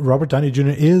 Like Robert Downey Jr.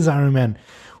 is Iron Man.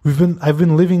 I've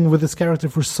been living with this character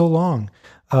for so long.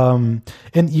 And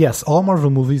yes, all Marvel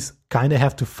movies kind of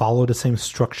have to follow the same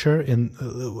structure. And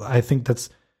I think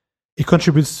it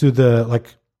contributes to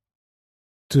the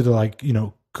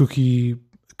cookie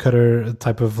cutter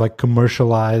type of like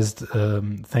commercialized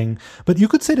thing. But you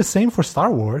could say the same for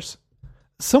Star Wars.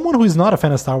 Someone who is not a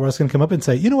fan of Star Wars can come up and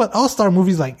say, you know what, all Star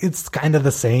movies, like it's kind of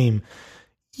the same.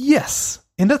 Yes,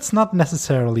 and that's not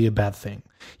necessarily a bad thing.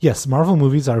 Yes, Marvel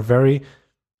movies are very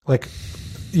like,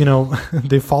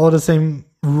 they follow the same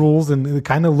rules and they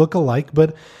kind of look alike,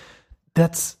 but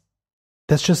that's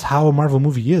just how a Marvel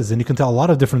movie is, and you can tell a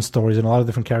lot of different stories and a lot of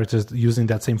different characters using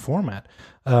that same format.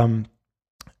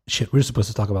 We're supposed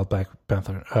to talk about Black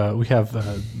Panther. We have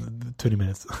 20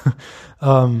 minutes.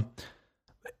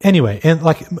 Anyway, and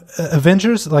like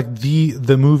Avengers, like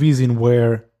the movies in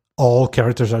where all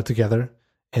characters are together,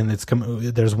 and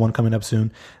there's one coming up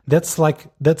soon. That's like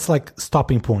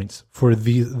stopping points for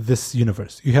this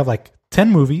universe. You have like 10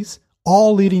 movies,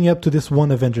 all leading up to this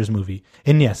one Avengers movie.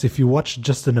 And yes, if you watch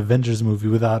just an Avengers movie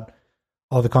without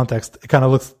all the context, it kind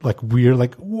of looks like weird.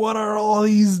 Like, what are all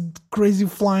these crazy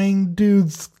flying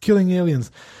dudes killing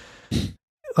aliens?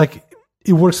 Like,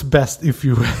 it works best if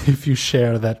you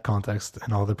share that context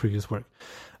and all the previous work.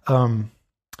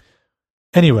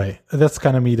 Anyway, that's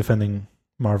kind of me defending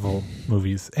Marvel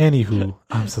movies. Anywho,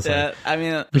 I'm so sorry. Yeah, I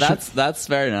mean, that's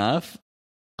fair enough.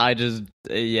 I just,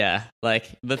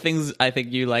 like the things I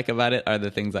think you like about it are the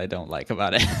things I don't like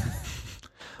about it.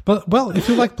 But, well, if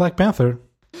you like Black Panther,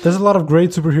 there's a lot of great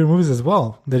superhero movies as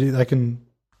well that I can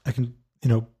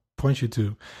point you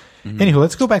to. Mm-hmm. Anywho,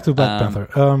 let's go back to Black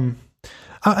Panther.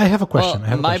 I have a question.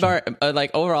 Well, my bar,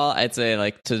 like overall, I'd say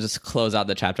like to just close out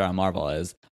the chapter on Marvel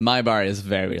is my bar is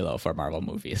very low for Marvel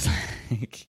movies.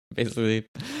 Basically,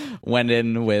 went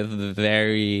in with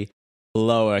very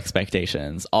low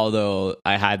expectations. Although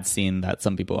I had seen that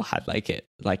some people had liked it,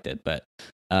 but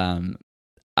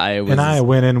I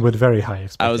went in with very high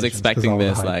expectations. I was expecting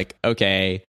this, like,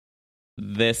 okay,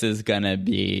 this is gonna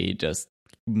be just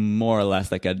more or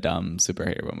less like a dumb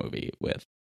superhero movie with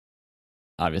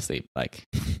obviously like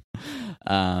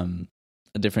a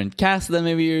different cast than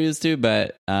maybe you're used to,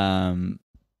 but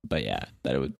yeah,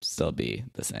 that it would still be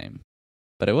the same.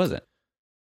 But it wasn't.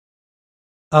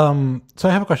 So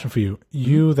I have a question for you.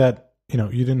 You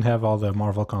didn't have all the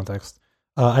Marvel context.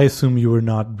 I assume you were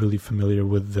not really familiar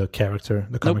with the character,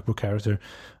 the comic book character.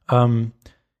 And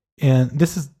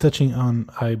this is touching on,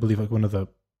 I believe, like one of the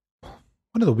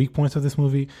weak points of this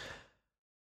movie.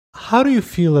 How do you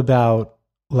feel about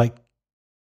like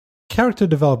character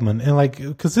development and like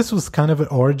because this was kind of an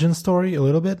origin story a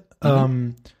little bit.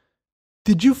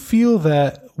 Did you feel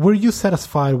that were you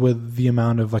satisfied with the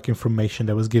amount of like information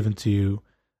that was given to you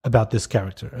about this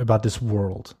character, about this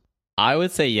world? I would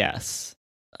say yes.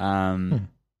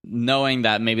 Knowing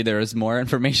that maybe there is more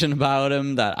information about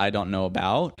him that I don't know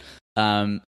about,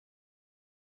 I'd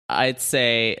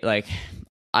say like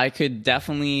I could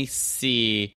definitely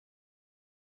see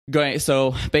going.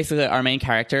 So basically, our main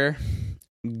character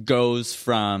goes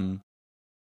from,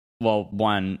 well,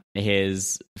 one,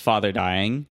 his father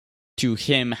dying to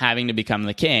him having to become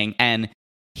the king, and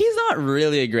he's not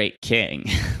really a great king.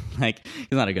 Like, he's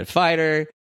not a good fighter.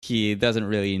 He doesn't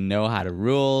really know how to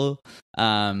rule.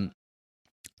 And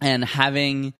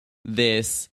having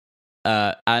this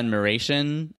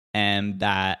admiration and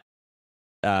that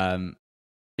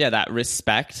that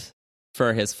respect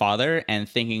for his father, and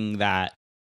thinking that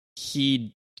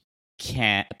he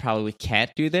probably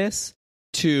can't do this,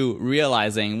 to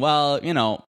realizing, well, you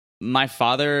know, my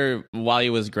father, while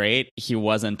he was great, he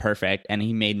wasn't perfect and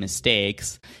he made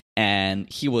mistakes and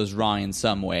he was wrong in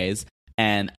some ways.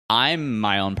 And I'm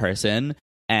my own person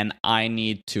and I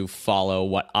need to follow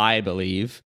what I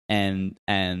believe. And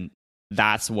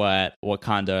that's what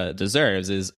Wakanda deserves,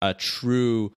 is a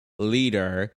true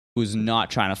leader who's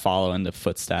not trying to follow in the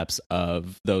footsteps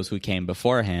of those who came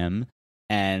before him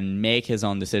and make his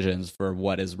own decisions for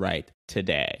what is right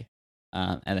today.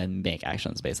 And then make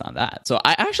actions based on that. So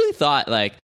I actually thought,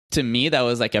 like, to me, that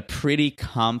was like a pretty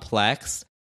complex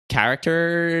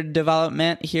character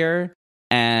development here.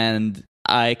 And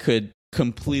I could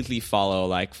completely follow,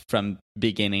 like, from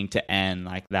beginning to end,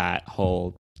 like, that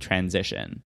whole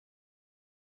transition.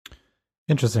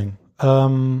 Interesting.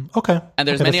 Okay. And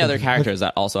there's many other characters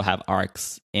that also have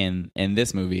arcs in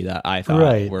this movie that I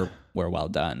thought were well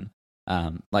done.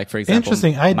 Like, for example,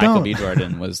 Michael B.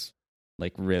 Jordan was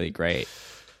like really great.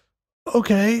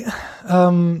 Okay.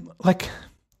 Like,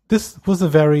 this was a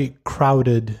very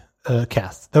crowded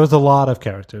cast. There was a lot of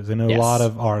characters and a lot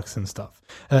of arcs and stuff.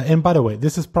 And by the way,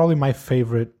 this is probably my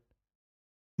favorite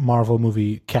Marvel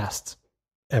movie cast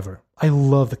ever. I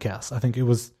love the cast. I think it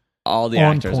was all the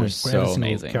actors are so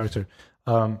amazing. Character.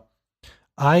 And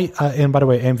by the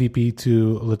way, MVP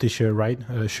to Letitia Wright,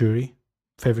 Shuri,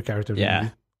 favorite character of the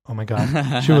movie. Oh my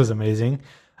god, she was amazing.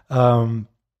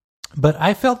 But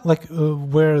I felt like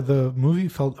where the movie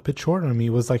felt a bit short on me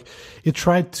was like it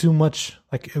tried too much,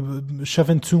 like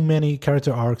shoving too many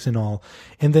character arcs and all,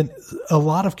 and then a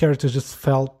lot of characters just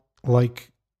felt like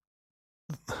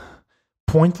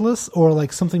pointless, or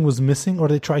like something was missing, or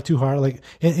they tried too hard. Like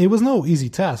it was no easy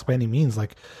task by any means.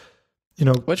 Like, you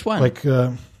know, which one? Like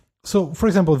so, for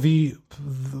example, the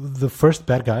first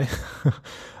bad guy,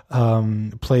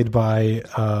 played by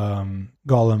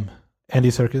Gollum, Andy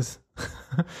Serkis.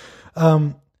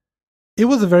 It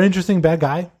was a very interesting bad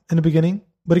guy in the beginning,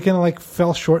 but it kind of like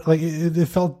fell short. Like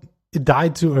it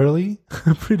died too early,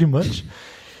 pretty much.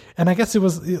 And I guess it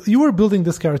was, you were building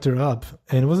this character up,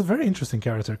 and it was a very interesting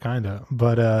character, kind of.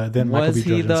 But then Michael B.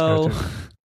 Jordan's character,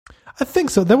 I think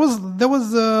so. There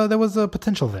was a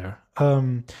potential there.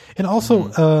 And also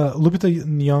Lupita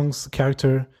Nyong'o's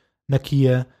character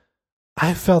Nakia,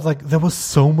 I felt like there was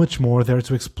so much more there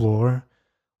to explore.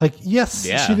 Like, yes,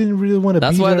 she didn't really want to be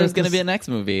there. That's why there's going to be a next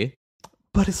movie.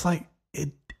 But it's like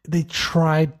they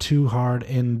tried too hard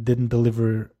and didn't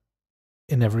deliver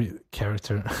in every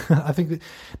character. I think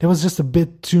there was just a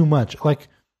bit too much. Like,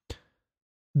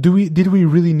 did we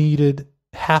really needed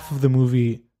half of the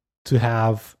movie to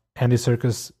have Andy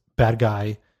Serkis bad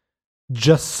guy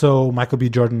just so Michael B.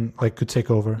 Jordan like could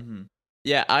take over? Mm-hmm.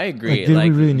 Yeah, I agree. Like, did we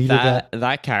really need that?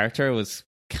 That character was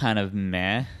kind of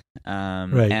meh.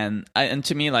 Right. And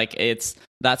to me, like,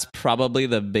 that's probably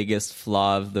the biggest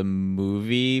flaw of the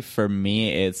movie for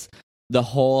me. It's the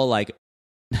whole like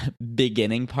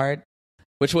beginning part,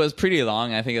 which was pretty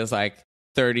long. I think it was like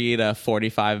 30 to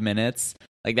 45 minutes.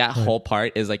 Like, that whole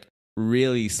part is like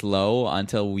really slow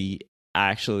until we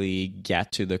actually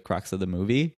get to the crux of the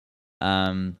movie.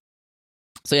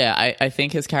 So yeah, I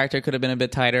think his character could have been a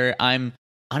bit tighter. I'm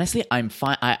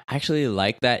fine. I actually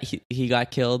like that he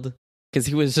got killed, because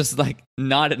he was just like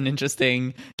not an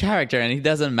interesting character, and he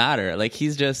doesn't matter. Like,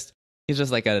 he's just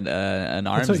like an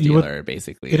arms dealer,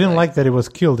 basically. You didn't like that he was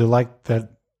killed. You liked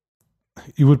that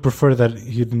you would prefer that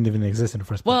he didn't even exist in the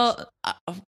first place. Well,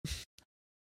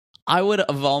 I would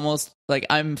have almost, like,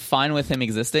 I'm fine with him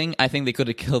existing. I think they could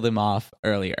have killed him off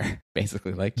earlier,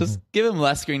 basically. Like, just give him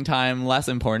less screen time, less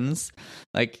importance.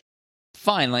 Like,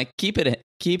 fine, like, keep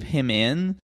him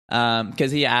in,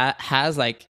 because he has,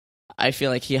 like, I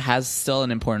feel like he has still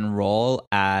an important role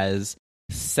as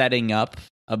setting up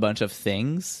a bunch of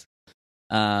things.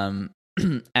 um,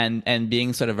 and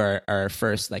being sort of our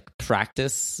first like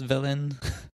practice villain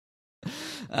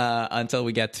until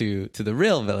we get to the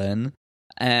real villain.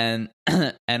 And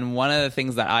and one of the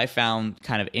things that I found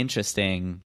kind of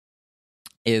interesting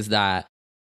is that,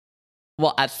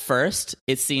 well, at first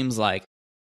it seems like,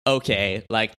 okay,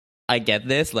 like I get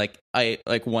this, like I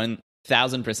like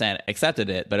 1000% accepted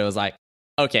it, but it was like,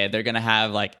 okay, they're gonna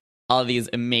have like all these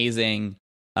amazing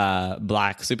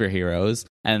black superheroes,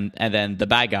 and then the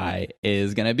bad guy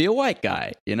is gonna be a white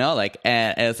guy, you know, like,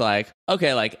 and it's like,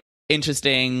 okay, like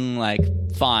interesting, like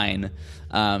fine,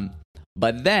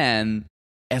 but then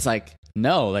it's like,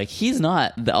 no, like he's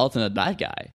not the ultimate bad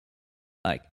guy.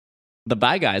 Like the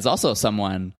bad guy is also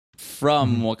someone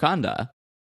from Wakanda,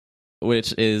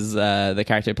 which is the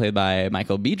character played by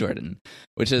Michael B. Jordan,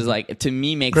 which is like, to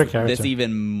me, makes this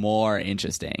even more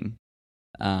interesting.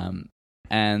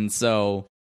 And so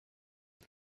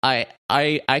I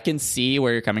can see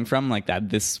where you're coming from, like that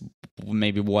this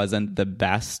maybe wasn't the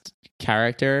best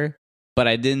character, but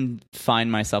I didn't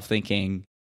find myself thinking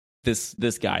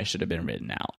this guy should have been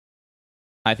written out.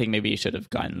 I think maybe he should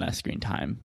have gotten less screen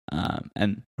time,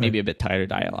 and maybe a bit tighter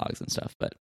dialogues and stuff.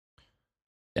 But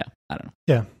yeah, I don't know.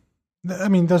 Yeah, I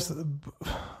mean,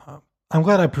 I'm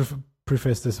glad I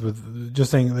preface this with just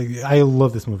saying, like, I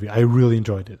love this movie. I really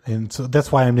enjoyed it, and so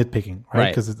that's why I'm nitpicking, right?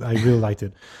 Because I really liked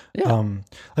it. Yeah.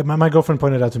 Like my girlfriend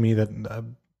pointed out to me that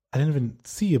I didn't even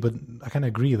see it, but I kind of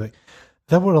agree. Like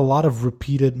there were a lot of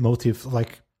repeated motifs.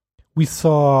 Like we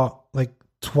saw like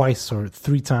twice or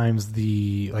three times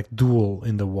the like duel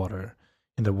in the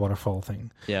waterfall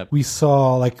thing. Yeah. We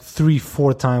saw like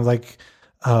 3-4 times like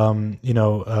the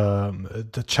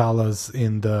Chalas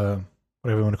in the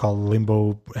whatever you want to call it,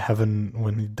 limbo heaven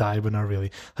when he died, but not really.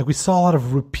 Like we saw a lot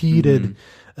of repeated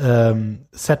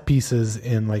set pieces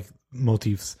in like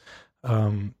motifs.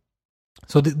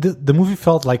 So the movie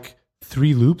felt like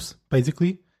 3 loops basically.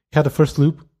 You had the first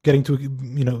loop, getting to,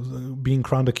 being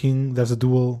crowned a king. There's a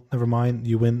duel. Never mind,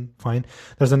 you win. Fine.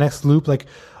 There's the next loop, like,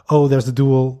 oh, there's a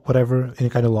duel, whatever, and you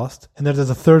kind of lost. And then there's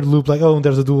a third loop, like, oh,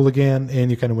 there's a duel again,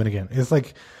 and you kind of win again. It's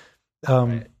like,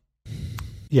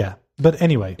 yeah. But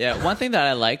anyway. Yeah, one thing that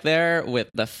I like there with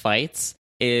the fights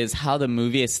is how the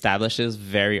movie establishes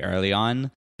very early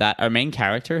on that our main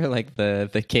character, like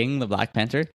the king, the Black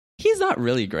Panther, he's not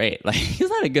really great. Like he's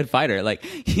not a good fighter. Like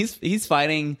he's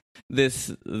fighting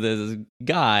this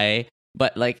guy,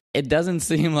 but like it doesn't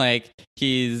seem like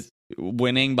he's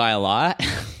winning by a lot.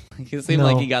 Like it seemed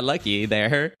like he got lucky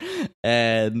there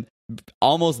and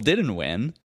almost didn't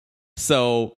win.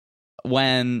 So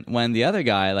when the other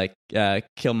guy, like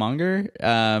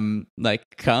Killmonger, like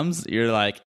comes, you're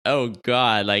like, oh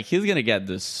god, like he's gonna get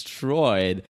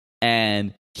destroyed,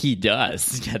 and he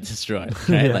does get destroyed,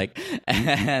 right? Yeah. Like,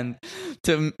 and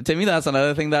to me, that's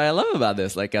another thing that I love about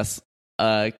this, like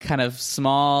a kind of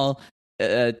small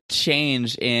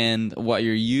change in what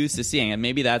you're used to seeing, and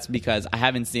maybe that's because I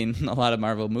haven't seen a lot of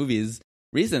Marvel movies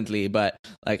recently, but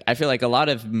like I feel like a lot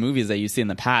of movies that you see in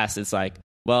the past, it's like,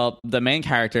 well, the main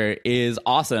character is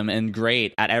awesome and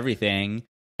great at everything,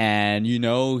 and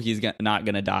he's not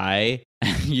gonna die,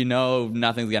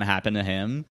 nothing's gonna happen to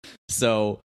him.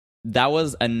 So that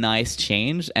was a nice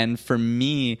change, and for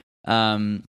me,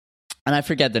 and I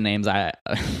forget the names. I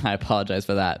apologize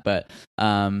for that, but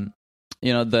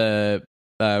the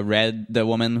the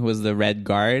woman who was the Red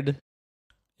Guard.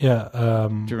 Yeah. Do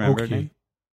you remember her name?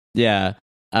 Yeah.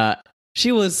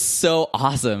 She was so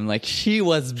awesome. Like she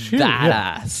was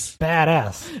badass. Yeah.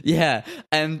 Badass. Yeah.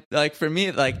 And like for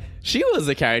me, like she was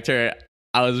the character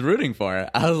I was rooting for.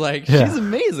 I was like, she's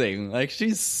amazing. Like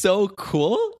she's so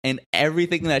cool in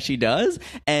everything that she does,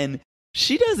 and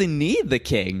she doesn't need the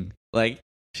king. Like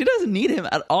she doesn't need him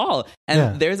at all.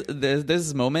 And there's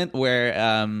this moment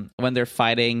where when they're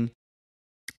fighting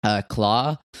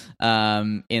Claw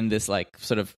in this like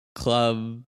sort of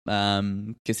club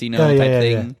casino type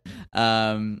thing.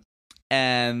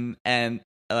 And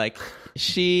like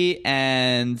she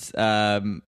and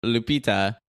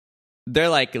Lupita, they're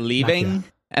like leaving,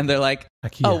 and they're like,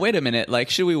 oh, wait a minute, like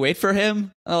should we wait for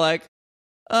him? I'm like,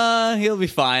 he'll be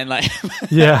fine. Like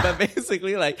but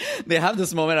basically like they have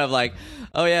this moment of like,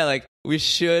 oh yeah, like we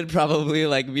should probably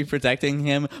like be protecting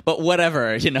him, but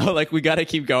whatever, like we gotta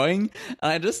keep going.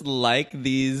 And I just like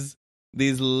these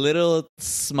little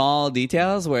small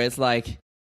details where it's like,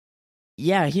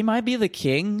 yeah, he might be the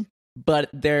king, but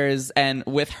and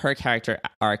with her character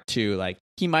arc too, like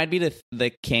he might be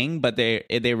the king, but they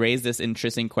raise this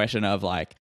interesting question of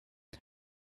like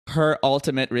her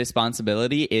ultimate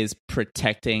responsibility is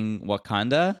protecting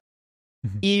Wakanda,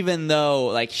 even though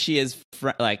like she is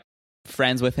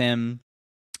friends with him.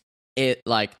 It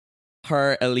like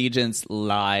her allegiance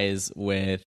lies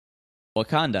with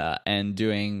Wakanda and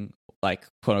doing like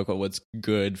quote unquote what's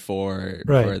good for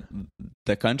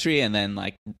the country, and then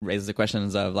like raises the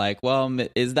questions of like, well,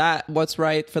 is that what's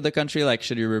right for the country? Like,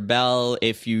 should you rebel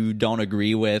if you don't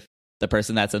agree with the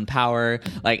person that's in power?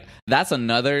 Like, that's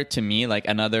another, to me, like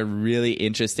another really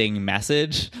interesting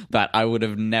message that I would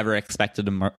have never expected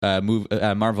a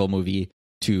Marvel movie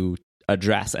to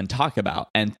address and talk about.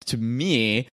 And to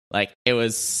me, like, it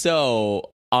was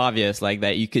so obvious, like,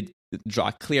 that you could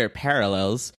draw clear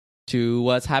parallels to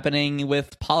what's happening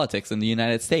with politics in the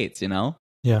United States, you know?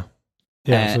 Yeah,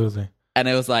 absolutely. And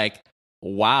it was like,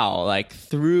 wow, like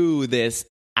through this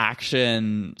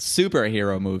action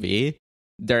superhero movie,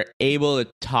 they're able to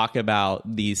talk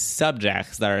about these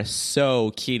subjects that are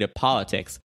so key to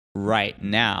politics right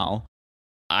now.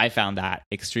 I found that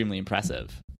extremely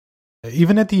impressive.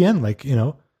 Even at the end, like, you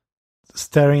know,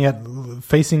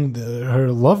 facing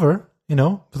her lover, you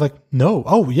know, it's like, no,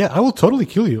 oh yeah, I will totally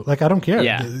kill you. Like, I don't care.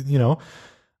 Yeah. You know,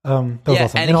 that was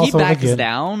awesome. And he also, backs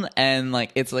down, and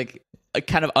like, it's like a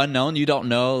kind of unknown. You don't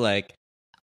know, like,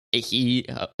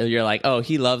 you're like, oh,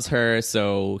 he loves her,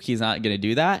 so he's not gonna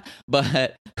do that.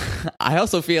 But I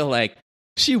also feel like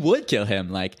she would kill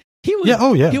him. Like, he would.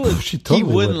 Yeah, she totally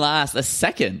wouldn't last a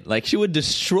second. Like, she would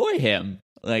destroy him.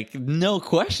 Like, no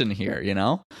question here, you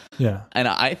know? Yeah. And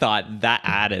I thought that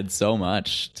added so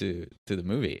much to the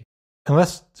movie. And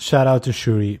let's shout out to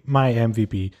Shuri, my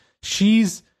MVP.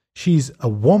 She's a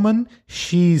woman.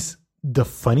 She's the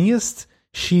funniest.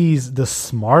 She's the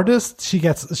smartest.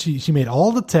 She made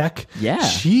all the tech. Yeah.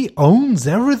 She owns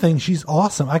everything. She's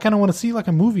awesome. I kind of want to see like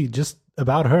a movie just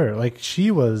about her. Like, she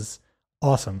was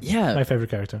awesome. Yeah. My favorite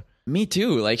character. Me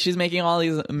too. Like, she's making all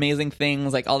these amazing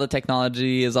things. Like, all the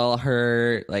technology is all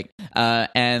her. Like,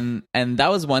 and that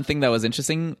was one thing that was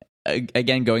interesting.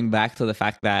 Again, going back to the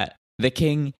fact that the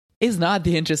king is not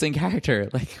the interesting character.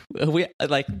 Like, we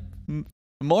like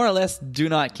more or less do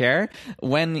not care.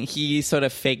 When he sort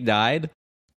of fake died,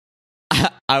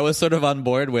 I was sort of on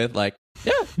board with like,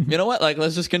 yeah, you know what? Like,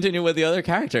 let's just continue with the other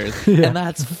characters, and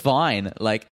that's fine.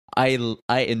 Like, I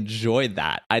enjoyed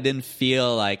that. I didn't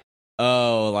feel like,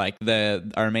 oh, like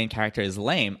our main character is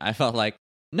lame. I felt like,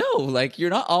 no, like, you're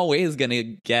not always gonna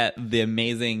get the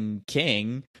amazing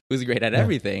king who's great at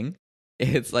everything.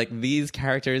 It's like these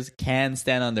characters can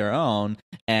stand on their own,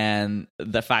 and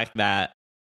the fact that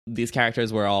these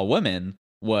characters were all women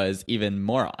was even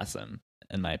more awesome,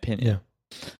 in my opinion. Yeah.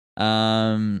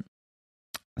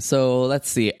 So let's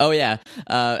see. Oh yeah.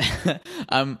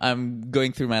 I'm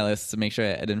going through my list to make sure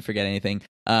I didn't forget anything.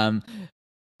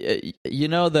 You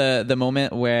know, the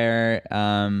moment where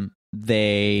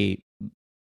the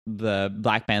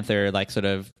Black Panther like sort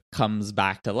of comes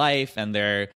back to life, and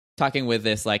they're talking with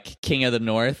this like King of the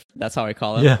North. That's how I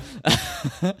call him.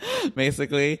 Yeah.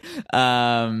 Basically.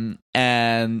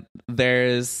 And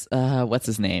there's what's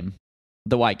his name?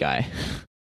 The white guy.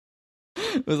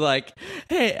 Was like,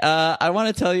 hey, I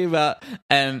want to tell you about,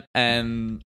 and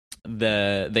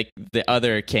the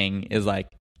other king is like,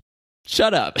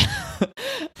 shut up.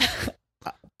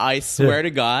 I swear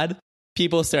to God,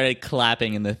 people started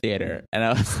clapping in the theater, and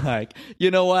I was like,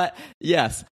 you know what?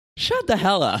 Yes, shut the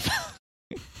hell up.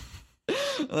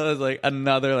 That was like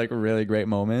another like really great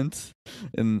moment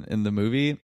in the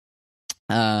movie.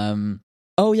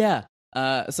 Oh yeah.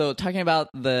 So talking about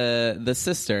the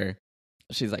sister,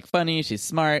 she's like funny, she's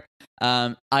smart.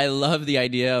 I love the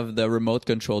idea of the remote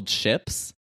controlled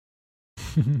ships.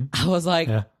 I was like,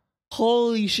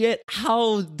 holy shit,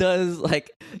 how does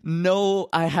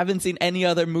I haven't seen any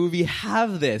other movie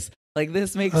have this. Like,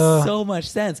 this makes so much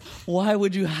sense. Why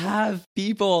would you have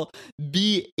people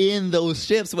be in those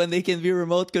ships when they can be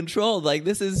remote controlled? Like,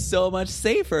 this is so much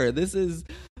safer. This is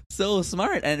so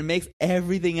smart, and it makes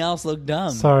everything else look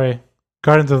dumb. Sorry.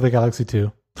 Guardians of the Galaxy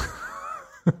 2.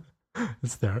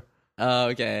 It's there. Oh,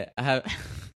 okay.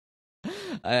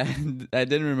 I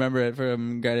didn't remember it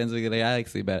from Guardians of the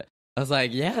Galaxy, but I was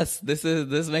like, yes, this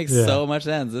makes so much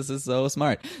sense. This is so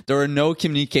smart. There were no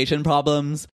communication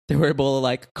problems. They were able to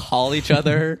like call each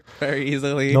other very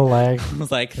easily. No lag. I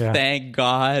was like, thank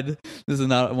God this is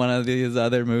not one of these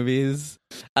other movies.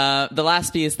 The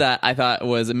last piece that I thought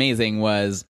was amazing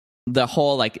was the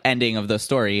whole like ending of the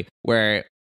story, where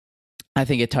I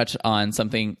think it touched on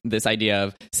something, this idea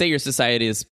of, say your society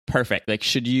is perfect. Like,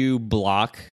 should you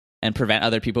block and prevent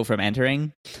other people from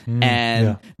entering?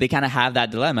 And they kind of have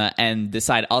that dilemma and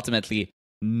decide ultimately,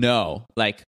 no.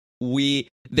 Like,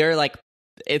 they're like,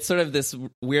 it's sort of this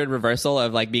weird reversal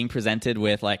of like being presented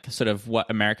with like sort of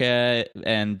what America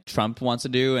and Trump wants to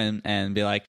do, and be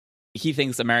like, he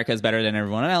thinks America is better than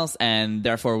everyone else, and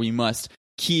therefore we must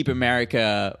keep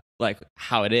America like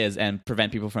how it is and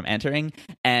prevent people from entering,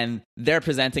 and they're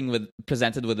presented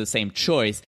with the same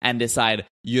choice and decide,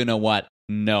 you know what,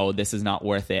 no, this is not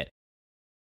worth it,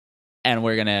 and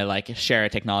we're gonna like share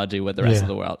technology with the rest of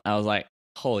the world. I was like,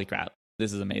 holy crap,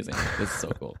 this is amazing. This is so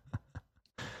cool.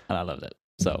 And I loved it.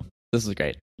 So this was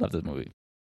great. Love this movie.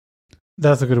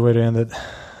 That's a good way to end it.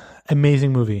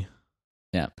 Amazing movie.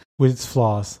 Yeah. With its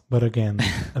flaws, but again,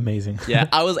 amazing. Yeah,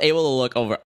 I was able to look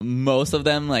over most of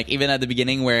them, like even at the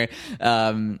beginning where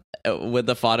with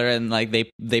the father and like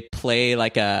they play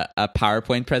like a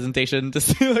PowerPoint presentation to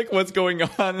see like what's going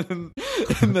on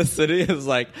in the city. Is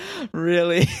like,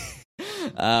 really?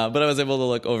 But I was able to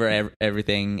look over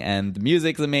everything, and the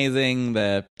music's amazing,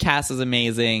 the cast is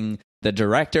amazing, the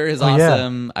director is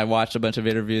awesome. Yeah. I watched a bunch of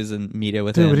interviews and media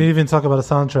with him. We didn't even talk about the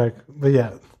soundtrack, but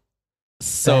yeah.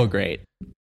 So great.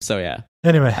 So yeah.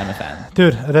 Anyway, I'm a fan.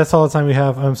 Dude, that's all the time we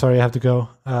have. I'm sorry, I have to go.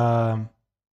 But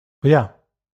yeah.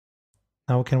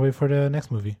 Now we can wait for the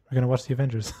next movie. We're going to watch The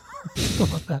Avengers. How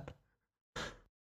about that?